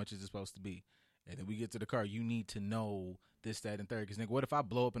 now how much is it supposed to be? And then we get to the car, you need to know this, that, and third. Because, nigga, what if I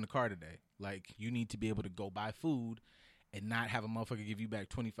blow up in the car today? Like, you need to be able to go buy food and not have a motherfucker give you back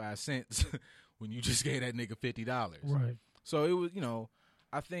 25 cents when you just gave that nigga $50. Right. So it was,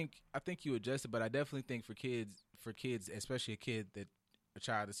 I think you adjusted, but I definitely think for kids, especially a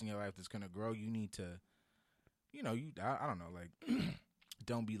child that's in your life that's going to grow, you need to, I don't know, like,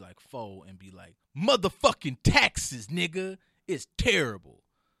 don't be like faux and be like, motherfucking taxes, nigga. It's terrible.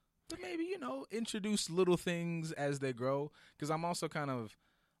 But maybe, introduce little things as they grow. Because I'm also kind of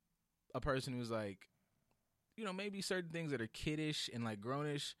a person who's like, maybe certain things that are kiddish and like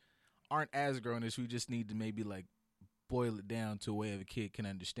grownish aren't as grownish. We just need to maybe like boil it down to a way a kid can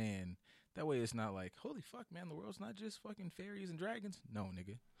understand. That way it's not like, holy fuck, man, the world's not just fucking fairies and dragons. No,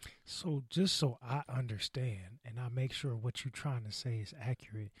 nigga. So just so I understand and I make sure what you're trying to say is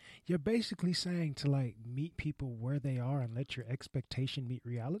accurate, you're basically saying to, like, meet people where they are and let your expectation meet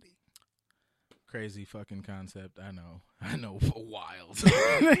reality? Crazy fucking concept. I know. Wild.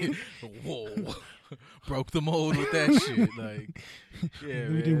 Whoa. Broke the mold with that shit. Like, yeah,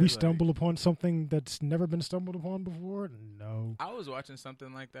 man. Did we stumble upon something that's never been stumbled upon before? No. I was watching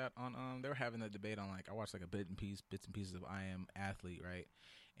something like that on, they were having a debate on, like, I watched like a bits and pieces of I Am Athlete, right?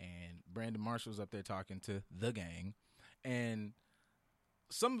 And Brandon Marshall was up there talking to the gang. And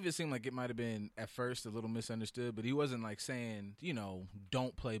some of it seemed like it might have been at first a little misunderstood, but he wasn't like saying,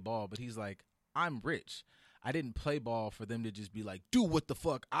 don't play ball. But he's like, I'm rich. I didn't play ball for them to just be like, do what the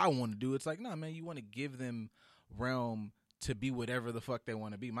fuck I want to do. It's like, no, man, you want to give them realm to be whatever the fuck they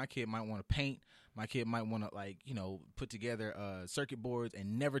want to be. My kid might want to paint. My kid might want to put together circuit boards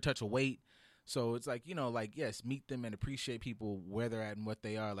and never touch a weight. So it's like, yes, meet them and appreciate people where they're at and what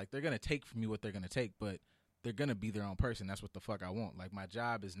they are. Like, they're going to take from you what they're going to take, but they're going to be their own person. That's what the fuck I want. Like, my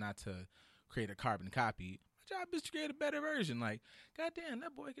job is not to create a carbon copy. My job is to create a better version. Like, goddamn,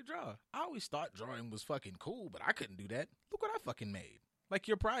 that boy could draw. I always thought drawing was fucking cool, but I couldn't do that. Look what I fucking made. Like,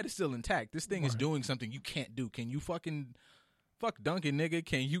 your pride is still intact. This thing is doing something you can't do. Can you fuck Duncan, nigga?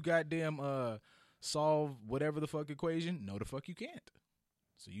 Can you goddamn solve whatever the fuck equation? No, the fuck you can't.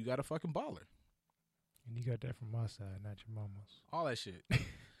 So you got a fucking baller. And you got that from my side, not your mama's. All that shit.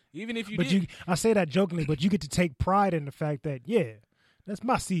 Even if you but did. I say that jokingly, but you get to take pride in the fact that, yeah, that's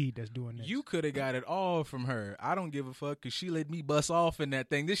my seed that's doing this. You could have got it all from her. I don't give a fuck because she let me bust off in that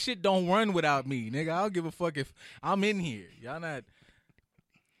thing. This shit don't run without me, nigga. I don't give a fuck if I'm in here. Y'all not.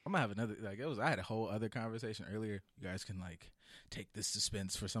 I'm gonna have another, I had a whole other conversation earlier. You guys can take this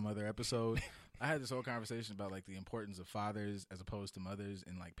suspense for some other episode. I had this whole conversation about the importance of fathers as opposed to mothers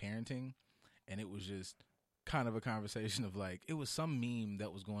in parenting. And it was just kind of a conversation of it was some meme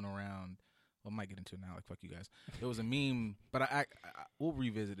that was going around. Well, I might get into it now. Fuck you guys. It was a meme, but I we'll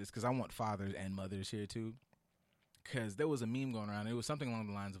revisit this because I want fathers and mothers here too. Because there was a meme going around. It was something along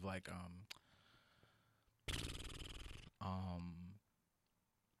the lines of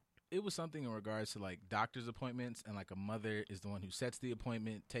it was something in regards to doctor's appointments, and a mother is the one who sets the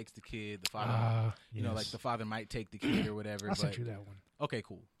appointment, takes the kid. The father, yes. The father might take the kid or whatever. I sent you that one. Okay,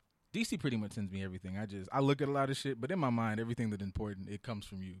 cool. DC pretty much sends me everything. I look at a lot of shit, but in my mind, everything that's important, it comes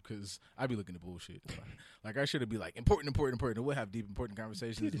from you because I be looking at bullshit. I should be important. And we'll have deep, important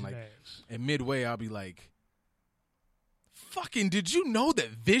conversations. And midway, I'll be like, fucking, did you know that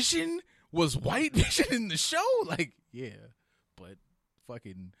Vision was white Vision in the show? Yeah, but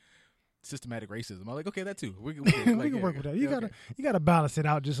fucking systematic racism. I'm like, okay, that too. We can work with that. You gotta balance it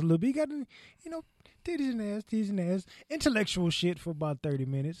out just a little bit. You gotta, titties and ass, intellectual shit for about 30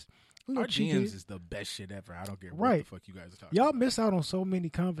 minutes. Our GMs is the best shit ever. I don't care what the fuck you guys are talking y'all about. Miss out on so many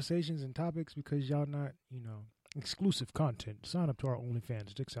conversations and topics because y'all not, exclusive content. Sign up to our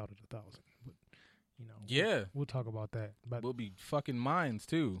OnlyFans. Dicks out at 1,000. But, yeah. We'll talk about that. But we'll be fucking minds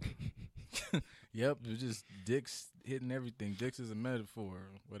too. Yep, it's just dicks hitting everything. Dicks is a metaphor,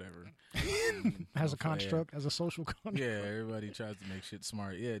 whatever. As a construct, as a social construct. Yeah, everybody tries to make shit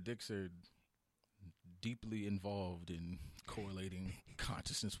smart. Yeah, dicks are deeply involved in correlating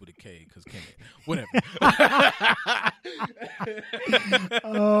consciousness with a K, because whatever.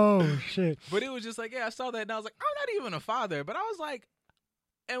 Oh, shit. But it was just I saw that and I was like, I'm not even a father. But I was like,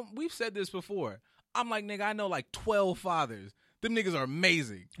 and we've said this before, I'm like, nigga, I know 12 fathers. Them niggas are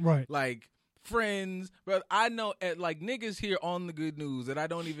amazing. Right. Friends, but I know niggas here on the Good News that I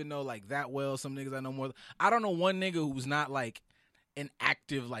don't even know that well. Some niggas I know more. I don't know one nigga who's not an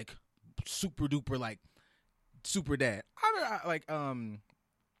active super duper super dad.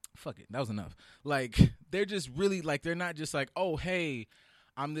 Fuck it, that was enough. They're just really they're not just oh hey,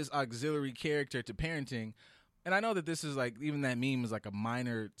 I'm this auxiliary character to parenting. And I know that this is even that meme is a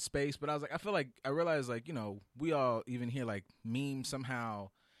minor space, but I was I realized we all even hear memes somehow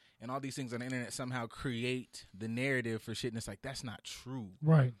and all these things on the internet somehow create the narrative for shit, and it's that's not true.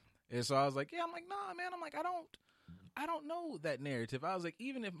 Right. And so I was yeah, I'm nah, man, I'm I don't know that narrative. I was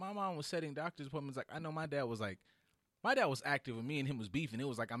even if my mom was setting doctor's appointments, I know my dad was active and me and him was beefing. It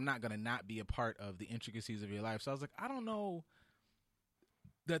was I'm not going to not be a part of the intricacies of your life. So I was I don't know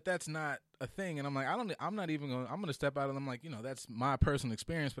that's not a thing. And I'm I'm not even going to, I'm going to step out and I'm that's my personal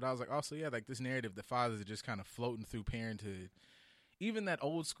experience. But I was also, yeah, this narrative that fathers are just kind of floating through parenthood. Even that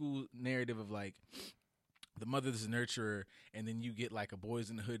old school narrative of the mother's a nurturer, and then you get a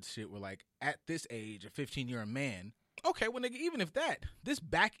boys in the hood shit where at this age, at 15, you're a man. Okay, well, nigga, even if this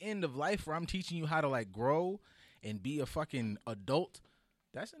back end of life where I'm teaching you how to grow and be a fucking adult,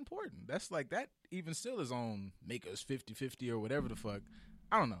 that's important. That's that even still is on make us 50-50 or whatever the fuck.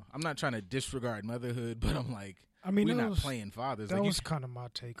 I don't know. I'm not trying to disregard motherhood, but I'm we're not playing fathers. That was kind of my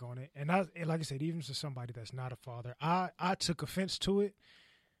take on it. And like I said, even to somebody that's not a father, I took offense to it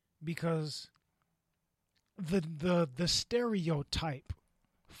because the stereotype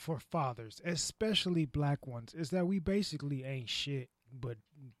for fathers, especially black ones, is that we basically ain't shit but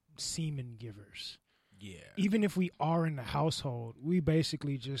semen givers. Yeah. Even if we are in the household, we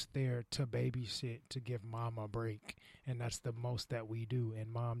basically just there to babysit, to give mom a break, and that's the most that we do.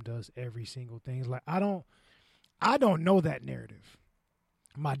 And mom does every single thing. It's I don't know that narrative.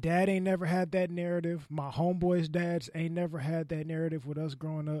 My dad ain't never had that narrative. My homeboys' dads ain't never had that narrative with us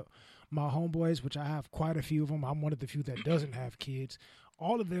growing up. My homeboys, which I have quite a few of them, I'm one of the few that doesn't have kids.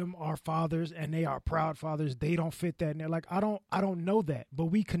 All of them are fathers, and they are proud fathers. They don't fit that. Like I don't know that, but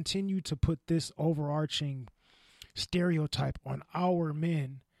we continue to put this overarching stereotype on our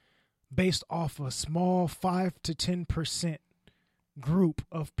men based off a small 5 to 10% group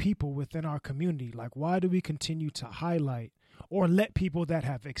of people within our community. Like, why do we continue to highlight or let people that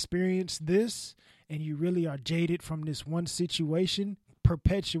have experienced this and you really are jaded from this one situation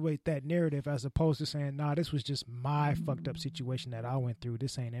perpetuate that narrative as opposed to saying, nah, this was just my fucked up situation that I went through.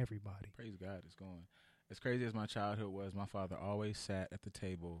 This ain't everybody. Praise God, it's going. As crazy as my childhood was, my father always sat at the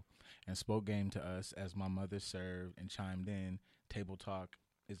table and spoke game to us as my mother served and chimed in. Table talk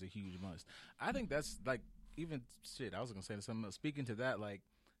is a huge must. I think that's like, even shit, I was going to say something else. Speaking to that, like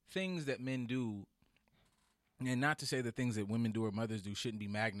things that men do, and not to say that things that women do or mothers do shouldn't be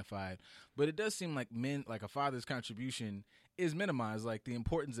magnified, but it does seem like men, like a father's contribution is minimized. Like the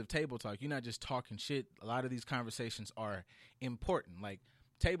importance of table talk. You're not just talking shit. A lot of these conversations are important. Like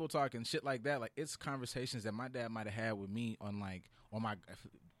table talk and shit like that. Like it's conversations that my dad might have had with me on my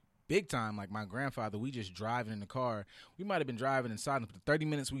big time. Like my grandfather, we just driving in the car. We might have been driving in silence, but the 30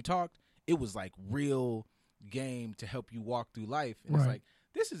 minutes we talked, it was like real game to help you walk through life. And It's like,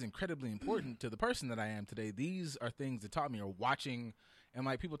 this is incredibly important to the person that I am today. These are things that taught me, or watching. And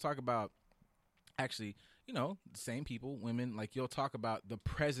like people talk about, actually, you know, the same people, women, like you'll talk about the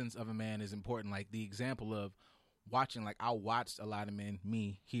presence of a man is important. Like the example of watching, like I watched a lot of men,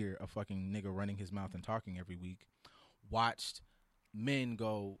 me here, a fucking nigga running his mouth and talking every week, watched men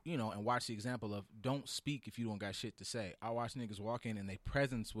go, you know, and watch the example of don't speak if you don't got shit to say. I watched niggas walk in and their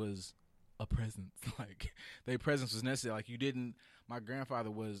presence was a presence. Like their presence was necessary. Like you didn't, my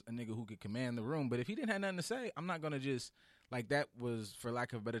grandfather was a nigga who could command the room, but if he didn't have nothing to say, I'm not going to just, like that was, for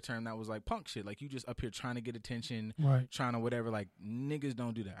lack of a better term, that was like punk shit. Like you just up here trying to get attention, trying to whatever. Like niggas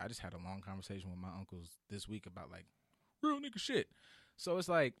don't do that. I just had a long conversation with my uncles this week about like real nigga shit. So it's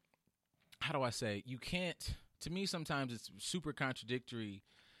like, how do I say, you can't, to me sometimes it's super contradictory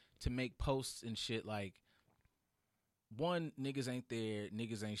to make posts and shit like, one, niggas ain't there,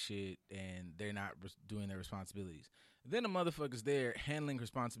 niggas ain't shit, and they're not doing their responsibilities. Then a motherfucker's there handling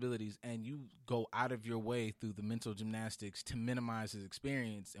responsibilities, and you go out of your way through the mental gymnastics to minimize his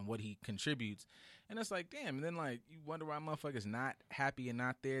experience and what he contributes. And it's like, damn. And then, like, you wonder why a motherfucker's not happy and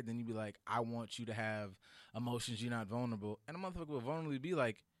not there. Then you be like, I want you to have emotions. You're not vulnerable. And a motherfucker will vulnerably be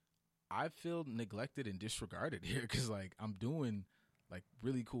like, I feel neglected and disregarded here because, like, I'm doing, like,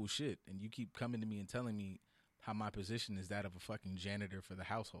 really cool shit. And you keep coming to me and telling me how my position is that of a fucking janitor for the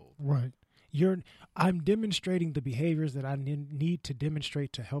household. Right. I'm demonstrating the behaviors that I need to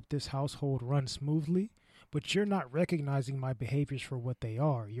demonstrate to help this household run smoothly, but you're not recognizing my behaviors for what they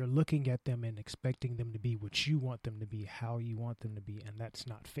are. You're looking at them and expecting them to be what you want them to be, how you want them to be, and that's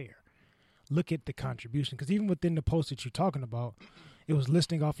not fair. Look at the contribution, because even within the post that you're talking about, it was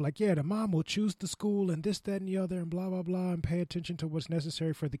listing off like, yeah, the mom will choose the school and this, that, and the other, and blah, blah, blah, and pay attention to what's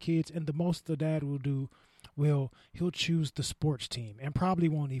necessary for the kids, and the most the dad will do, he'll choose the sports team and probably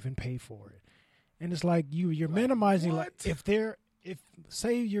won't even pay for it. And it's like you're like, minimizing, what? Like if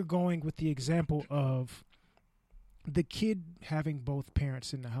say you're going with the example of the kid having both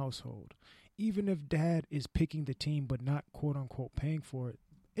parents in the household, even if dad is picking the team but not quote unquote paying for it,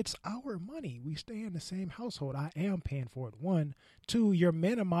 it's our money. We stay in the same household. I am paying for it. 1, 2, you're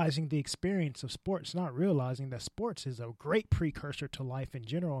minimizing the experience of sports, not realizing that sports is a great precursor to life in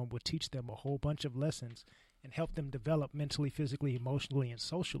general and will teach them a whole bunch of lessons and help them develop mentally, physically, emotionally, and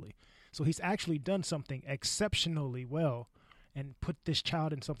socially. So he's actually done something exceptionally well and put this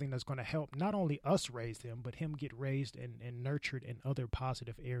child in something that's going to help not only us raise him, but him get raised and nurtured in other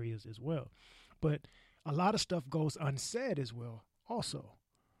positive areas as well. But a lot of stuff goes unsaid as well also.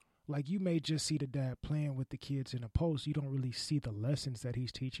 Like you may just see the dad playing with the kids in a post. You don't really see the lessons that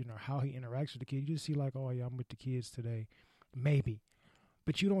he's teaching or how he interacts with the kids. You just see like, oh yeah, I'm with the kids today. Maybe.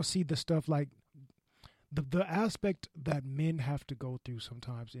 But you don't see the stuff like the aspect that men have to go through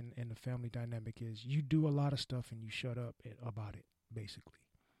sometimes in the family dynamic is you do a lot of stuff and you shut up about it, basically.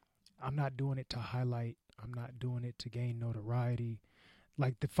 I'm not doing it to highlight. I'm not doing it to gain notoriety.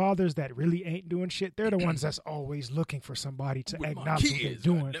 Like the fathers that really ain't doing shit, they're the ones that's always looking for somebody to acknowledge what they're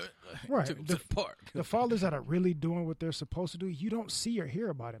doing. Right. The fathers that are really doing what they're supposed to do, you don't see or hear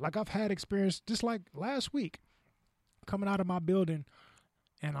about it. Like I've had experience just like last week, coming out of my building,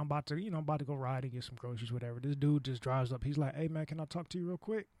 and I'm about to go ride and get some groceries, whatever. This dude just drives up. He's like, hey, man, can I talk to you real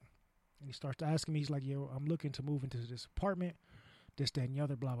quick? And he starts asking me, he's like, yo, I'm looking to move into this apartment. this, that, and the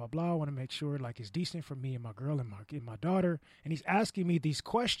other, blah, blah, blah. I want to make sure like it's decent for me and my girl and my daughter. And he's asking me these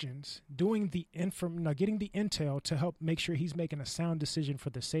questions, doing the getting the intel to help make sure he's making a sound decision for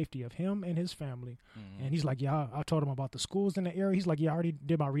the safety of him and his family. Mm-hmm. And he's like, yeah, I told him about the schools in the area. He's like, yeah, I already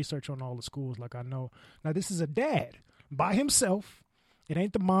did my research on all the schools. Like, I know. Now, this is a dad by himself. It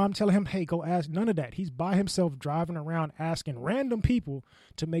ain't the mom telling him, hey, go ask. None of that. He's by himself driving around asking random people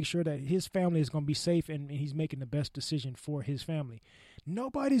to make sure that his family is going to be safe and he's making the best decision for his family.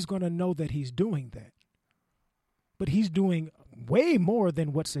 Nobody's going to know that he's doing that. But he's doing way more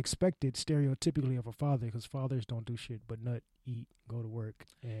than what's expected stereotypically of a father, because fathers don't do shit but nut, eat, go to work,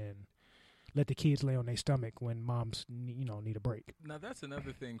 and let the kids lay on their stomach when moms, need a break. Now, that's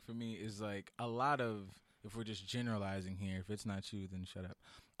another thing for me is like a lot of, if we're just generalizing here, if it's not you, then shut up.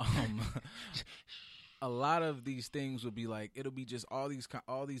 A lot of these things would be like, it'll be just all these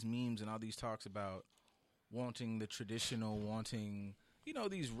memes and all these talks about wanting the traditional,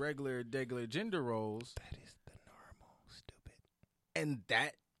 these regular gender roles. That is the normal, stupid. And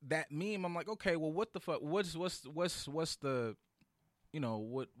that meme, I'm like, okay, well, what the fuck? What's the, what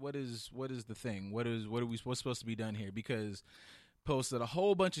is the thing? What's supposed to be done here? Because posted a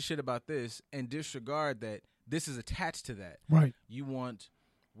whole bunch of shit about this and disregard that this is attached to that. Right. You want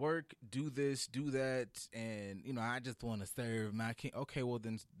work, do this, do that, and, I just want to serve my king. Okay, well,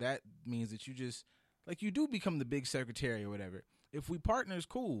 then that means that you just, like, you do become the big secretary or whatever. If we partners,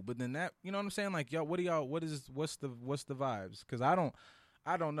 cool, but then that, you know what I'm saying? Like, yo, what's the vibes? Because I don't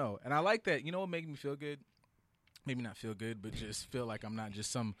know. And I like that. You know what makes me feel good? Maybe not feel good, but just feel like I'm not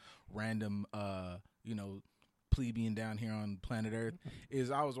just some random, plebeian down here on planet Earth,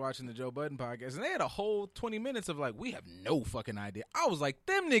 is I was watching the Joe Budden podcast and they had a whole 20 minutes of like, we have no fucking idea. I was like,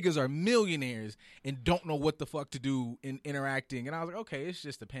 them niggas are millionaires and don't know what the fuck to do in interacting. And I was like, okay, it's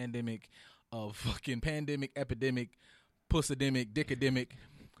just a pandemic of fucking epidemic, pussademic, dickademic,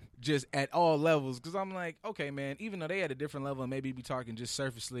 just at all levels. Cause I'm like, okay, man, even though they had a different level and maybe be talking just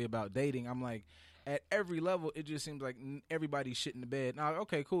surfacely about dating, I'm like, at every level, it just seems like everybody's shit in the bed. Now,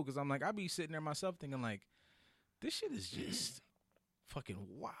 okay, cool. Cause I'm like, I be sitting there myself thinking like, this shit is just fucking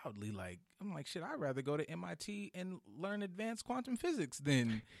wildly like, I'm like, shit, I'd rather go to MIT and learn advanced quantum physics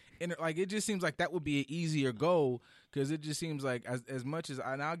than, like, it just seems like that would be an easier goal, because it just seems like as much as,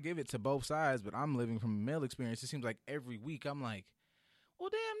 and I'll give it to both sides, but I'm living from a male experience, it seems like every week I'm like,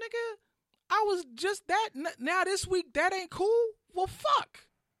 well, damn, nigga, I was just that, now this week that ain't cool? Well, fuck.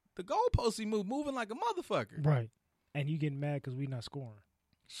 The goalposts he moving like a motherfucker. Right. And you getting mad because we not scoring.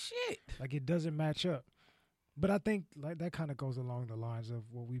 Shit. Like, it doesn't match up. But I think like that kind of goes along the lines of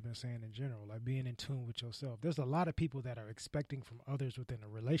what we've been saying in general, like being in tune with yourself. There's a lot of people that are expecting from others within a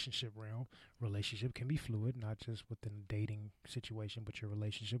relationship realm. Relationship can be fluid, not just within a dating situation, but your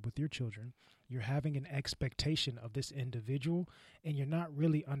relationship with your children. You're having an expectation of this individual, and you're not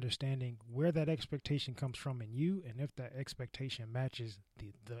really understanding where that expectation comes from in you, and if that expectation matches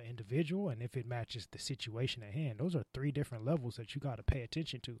the individual, and if it matches the situation at hand. Those are 3 different levels that you got to pay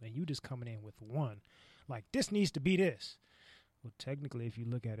attention to, and you just coming in with one. Like, this needs to be this. Well, technically, if you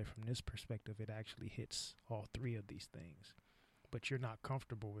look at it from this perspective, it actually hits all 3 of these things. But you're not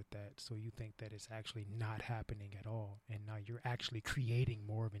comfortable with that, so you think that it's actually not happening at all. And now you're actually creating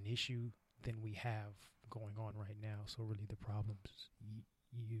more of an issue than we have going on right now. So really the problem's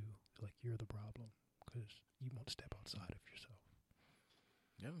you. Like, you're the problem because you won't step outside of yourself.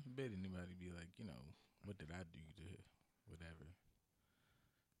 You haven't bet anybody be like, what did I do to whatever?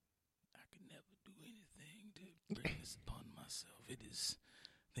 I could never do anything to bring this upon myself. It is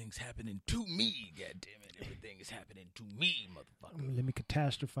things happening to me, goddammit. Everything is happening to me, motherfucker. Let me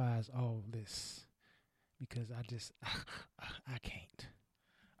catastrophize all this because I can't.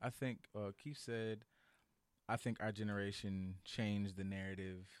 I think Keith said, I think our generation changed the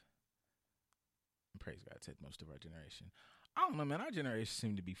narrative. And praise God, said most of our generation. I don't know, man. Our generation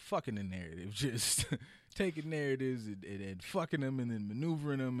seemed to be fucking the narrative, just taking narratives and fucking them, and then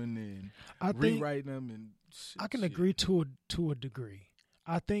maneuvering them, and then rewriting them. And I can agree to a degree.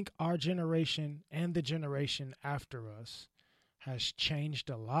 I think our generation and the generation after us has changed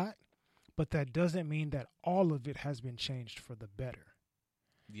a lot, but that doesn't mean that all of it has been changed for the better.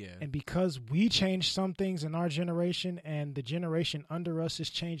 Yeah. And because we changed some things in our generation and the generation under us is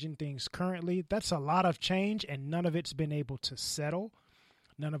changing things currently, that's a lot of change, and none of it's been able to settle.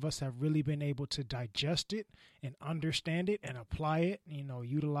 None of us have really been able to digest it and understand it and apply it,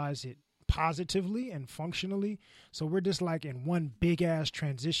 utilize it positively and functionally. So we're just like in one big ass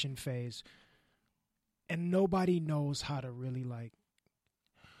transition phase, and nobody knows how to really like,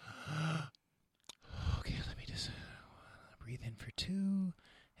 okay, let me just breathe in for 2.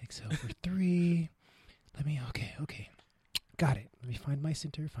 Exhale for 3. Okay. got it. Let me find my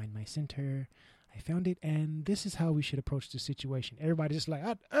center. I found it, and this is how we should approach the situation. Everybody's just like,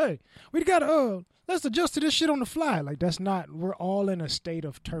 hey, we gotta let's adjust to this shit on the fly. Like, that's not. We're all in a state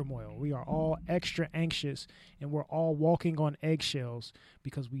of turmoil. We are all extra anxious, and we're all walking on eggshells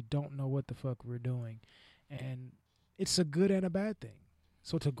because we don't know what the fuck we're doing, and it's a good and a bad thing.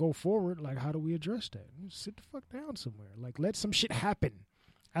 So to go forward, like, how do we address that? Sit the fuck down somewhere. Like, let some shit happen,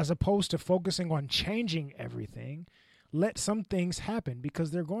 as opposed to focusing on changing everything. Let some things happen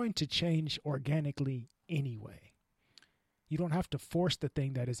because they're going to change organically anyway. You don't have to force the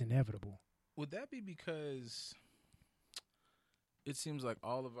thing that is inevitable. Would that be because it seems like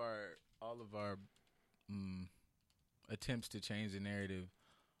all of our attempts to change the narrative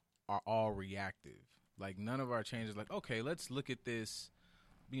are all reactive? Like, none of our changes, like, okay, let's look at this,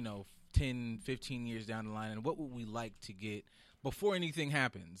 10, 15 years down the line, and what would we like to get before anything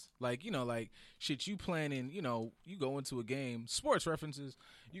happens? Like, shit, you planning, you go into a game, sports references,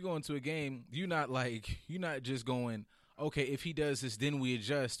 you go into a game, you're not just going, okay, if he does this, then we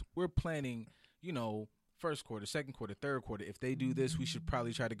adjust. We're planning, first quarter, second quarter, third quarter. If they do this, we should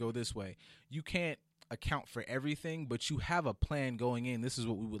probably try to go this way. You can't account for everything, but you have a plan going in. This is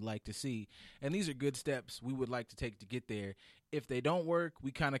what we would like to see. And these are good steps we would like to take to get there. If they don't work,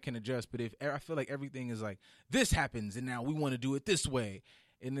 we kind of can adjust. But if I feel like everything is like, this happens and now we want to do it this way,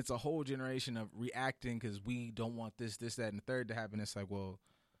 and it's a whole generation of reacting because we don't want this, that, and the third to happen, it's like, well,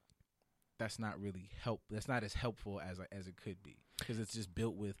 that's not really that's not as helpful as it could be, because it's just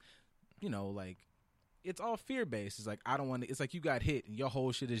built with, like, it's all fear-based. It's like, I don't want to, it's like you got hit and your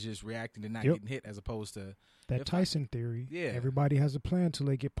whole shit is just reacting to not getting hit, as opposed to that Tyson theory. Yeah. Everybody has a plan till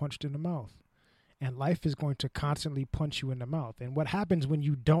they get punched in the mouth. And life is going to constantly punch you in the mouth. And what happens when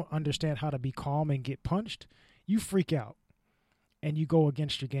you don't understand how to be calm and get punched, you freak out. And you go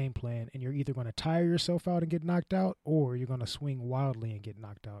against your game plan. And you're either going to tire yourself out and get knocked out, or you're going to swing wildly and get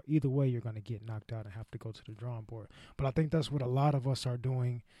knocked out. Either way, you're going to get knocked out and have to go to the drawing board. But I think that's what a lot of us are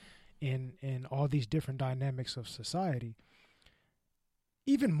doing in all these different dynamics of society.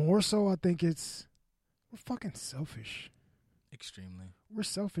 Even more so, I think we're fucking selfish. Extremely. We're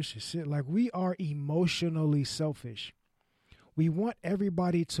selfish as shit. Like, we are emotionally selfish. We want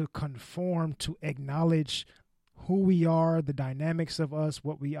everybody to conform, to acknowledge who we are, the dynamics of us,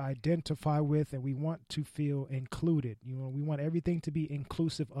 what we identify with, and we want to feel included. We want everything to be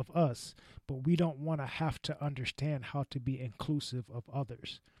inclusive of us, but we don't want to have to understand how to be inclusive of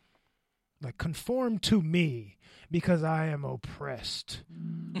others. Like, conform to me because I am oppressed,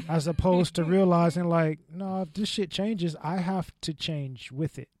 as opposed to realizing, like, no, if this shit changes, I have to change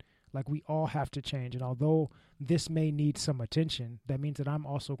with it. Like, we all have to change. And although this may need some attention, that means that I'm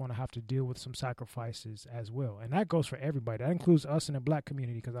also going to have to deal with some sacrifices as well. And that goes for everybody. That includes us in the black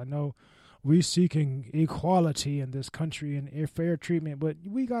community, because I know we're seeking equality in this country and fair treatment, but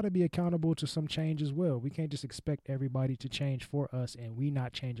we got to be accountable to some change as well. We can't just expect everybody to change for us and we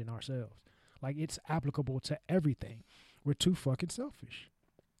not changing ourselves. Like, it's applicable to everything. We're too fucking selfish.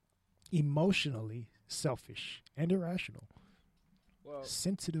 Emotionally selfish and irrational. Well,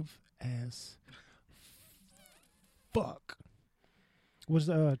 sensitive as fuck. Was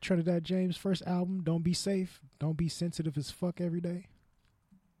Trinidad James' first album, Don't Be Safe, Don't Be Sensitive as Fuck Every Day?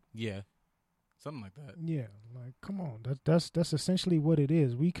 Yeah. Something like that. Yeah. Like, come on. That's essentially what it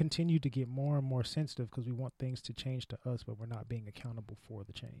is. We continue to get more and more sensitive because we want things to change to us, but we're not being accountable for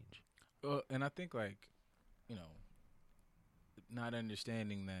the change. And I think, like, not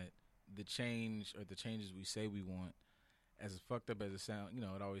understanding that the change or the changes we say we want, as fucked up as it sounds,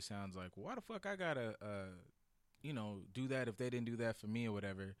 it always sounds like, well, why the fuck I gotta, do that if they didn't do that for me or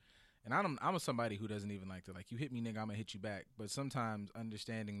whatever. And I'm somebody who doesn't even like to, like, you hit me, nigga, I'm gonna hit you back. But sometimes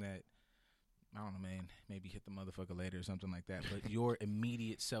understanding that, I don't know, man, maybe hit the motherfucker later or something like that. But your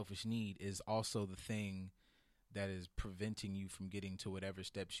immediate selfish need is also the thing that is preventing you from getting to whatever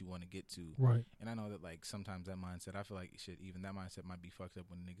steps you want to get to. Right. And I know that, like, sometimes that mindset, I feel like even that mindset might be fucked up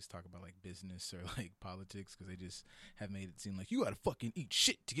when niggas talk about, like, business or, like, politics, because they just have made it seem like you gotta fucking eat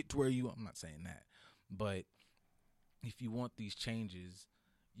shit to get to where you are. I'm not saying that. But if you want these changes,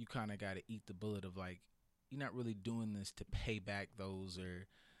 you kind of gotta eat the bullet of, like, you're not really doing this to pay back those or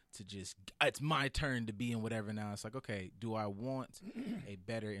to just, it's my turn to be in whatever now. It's like, okay, do I want a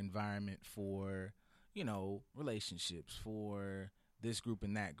better environment for, relationships, for this group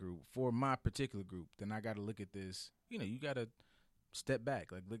and that group, for my particular group? Then I got to look at this, you got to step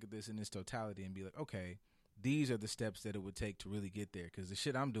back, like, look at this in its totality and be like, okay, these are the steps that it would take to really get there. Because the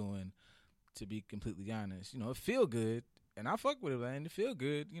shit I'm doing, to be completely honest, it feel good and I fuck with it, man. It feel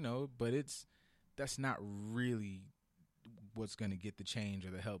good, but that's not really what's going to get the change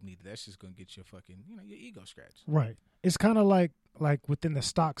or the help needed. That's just going to get your fucking, your ego scratched. Right. It's kind of like within the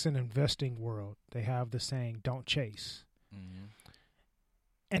stocks and investing world, they have the saying, don't chase. Mm-hmm.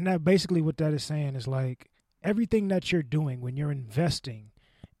 And that basically what that is saying is like everything that you're doing when you're investing,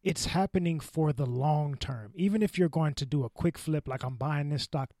 it's happening for the long term. Even if you're going to do a quick flip, like I'm buying this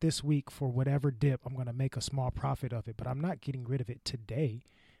stock this week for whatever dip, I'm going to make a small profit of it, but I'm not getting rid of it today.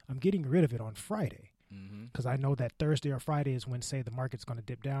 I'm getting rid of it on Friday. Because I know that Thursday or Friday is when, say, the market's going to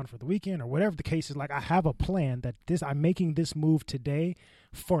dip down for the weekend or whatever the case is. Like I have a plan that I'm making this move today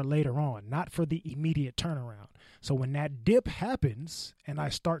for later on, not for the immediate turnaround. So when that dip happens and I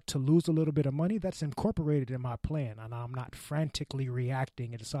start to lose a little bit of money, that's incorporated in my plan. And I'm not frantically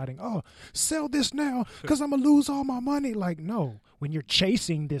reacting and deciding, oh, sell this now because I'm going to lose all my money. Like, no, when you're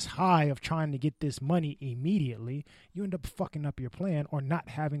chasing this high of trying to get this money immediately, you end up fucking up your plan or not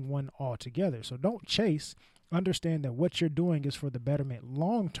having one altogether. So don't chase. Understand that what you're doing is for the betterment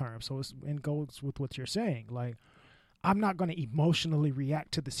long term. So it goes with what you're saying. Like, I'm not going to emotionally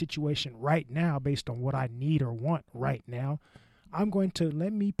react to the situation right now based on what I need or want right now. I'm going to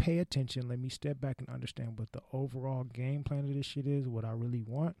let me pay attention. Let me step back and understand what the overall game plan of this shit is, what I really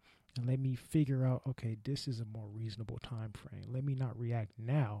want, and let me figure out, okay, this is a more reasonable time frame. Let me not react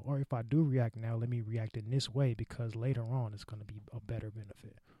now. Or if I do react now, let me react in this way because later on it's going to be a better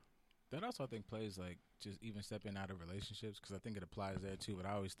benefit. That also, I think, plays like just even stepping out of relationships because I think it applies there too. But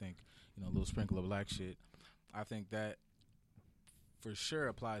I always think, a little sprinkle of black shit. I think that for sure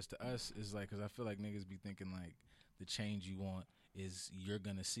applies to us is like, because I feel like niggas be thinking like the change you want is you're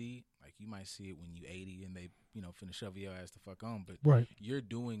going to see. Like you might see it when you 80 and they, finna shove your ass the fuck on. But right. You're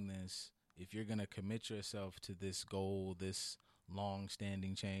doing this, if you're going to commit yourself to this goal, this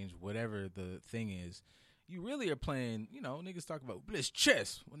long-standing change, whatever the thing is, you really are playing, niggas talk about blitz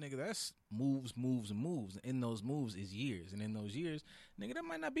chess. Well, nigga, that's moves. And in those moves is years. And in those years, nigga, that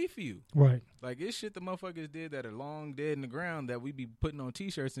might not be for you. Right. Like, it's shit the motherfuckers did that are long dead in the ground that we be putting on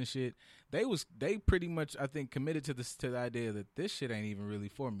T-shirts and shit. They pretty much, I think, committed to the idea that this shit ain't even really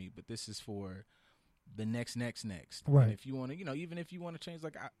for me, but this is for the next. Right. And if you want to, even if you want to change,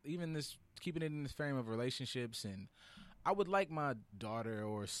 like, even this, keeping it in this frame of relationships, and I would like my daughter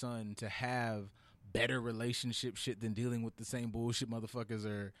or son to have better relationship shit than dealing with the same bullshit motherfuckers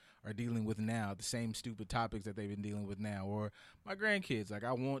are dealing with now, the same stupid topics that they've been dealing with now, or my grandkids. Like,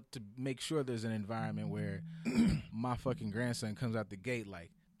 I want to make sure there's an environment where my fucking grandson comes out the gate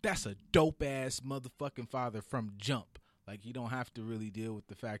like, that's a dope ass motherfucking father from jump. Like, you don't have to really deal with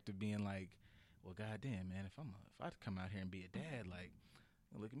the fact of being like, well, goddamn, man, if I come out here and be a dad, like,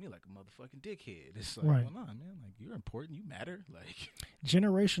 look at me like a motherfucking dickhead. It's like, right. Well, nah, man, like, you're important, you matter. Like,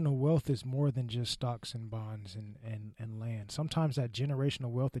 generational wealth is more than just stocks and bonds and land. Sometimes that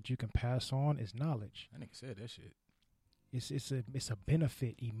generational wealth that you can pass on is knowledge. That nigga said that shit. It's a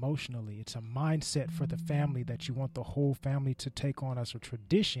benefit emotionally. It's a mindset for the family that you want the whole family to take on as a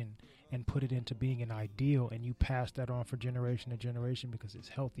tradition and put it into being an ideal, and you pass that on for generation to generation because it's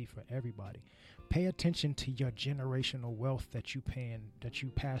healthy for everybody. Pay attention to your generational wealth that you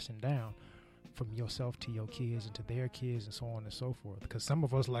passing down from yourself to your kids and to their kids and so on and so forth. Because some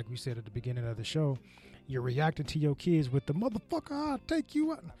of us, like we said at the beginning of the show, you're reacting to your kids with the motherfucker, I'll take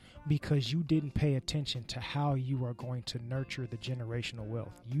you out, because you didn't pay attention to how you are going to nurture the generational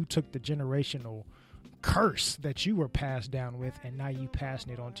wealth. You took the generational curse that you were passed down with, and now you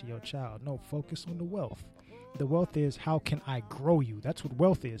passing it on to your child. No, focus on the wealth. The wealth is, how can I grow you? That's what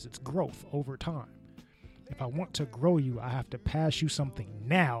wealth is. It's growth over time. If I want to grow you, I have to pass you something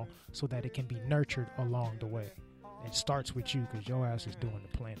now so that it can be nurtured along the way. It starts with you because your ass is doing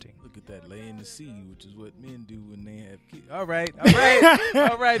the planting. Look at that, laying the seed, which is what men do when they have kids. All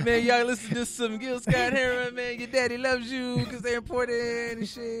right, man. Y'all listen to some Gil Scott-Heron, man. Your daddy loves you because they're important and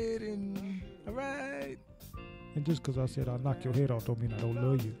shit. And all right. And just because I said I'll knock your head off don't mean I don't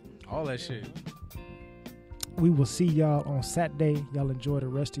love you. All that shit. We will see y'all on Saturday. Y'all enjoy the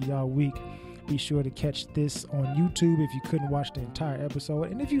rest of y'all week. Be sure to catch this on YouTube if you couldn't watch the entire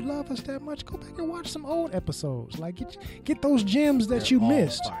episode. And if you love us that much, go back and watch some old episodes. Like, get those gems that you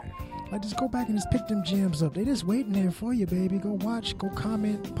missed. Like, just go back and just pick them gems up. They just waiting there for you, baby. Go watch, go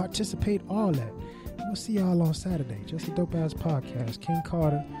comment, participate, all that. We'll see y'all on Saturday. Just a Dope Ass Podcast. King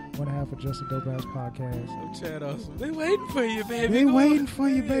Carter, 1.5 of Just a Dope Ass Podcast. So Chad Awesome. They waiting for you, baby. They waiting for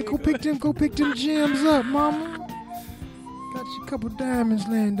you, baby. Go pick them gems up, mama. Got you a couple diamonds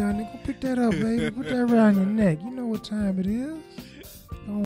laying down there. Go pick that up, baby. Put that around your neck. You know what time it is.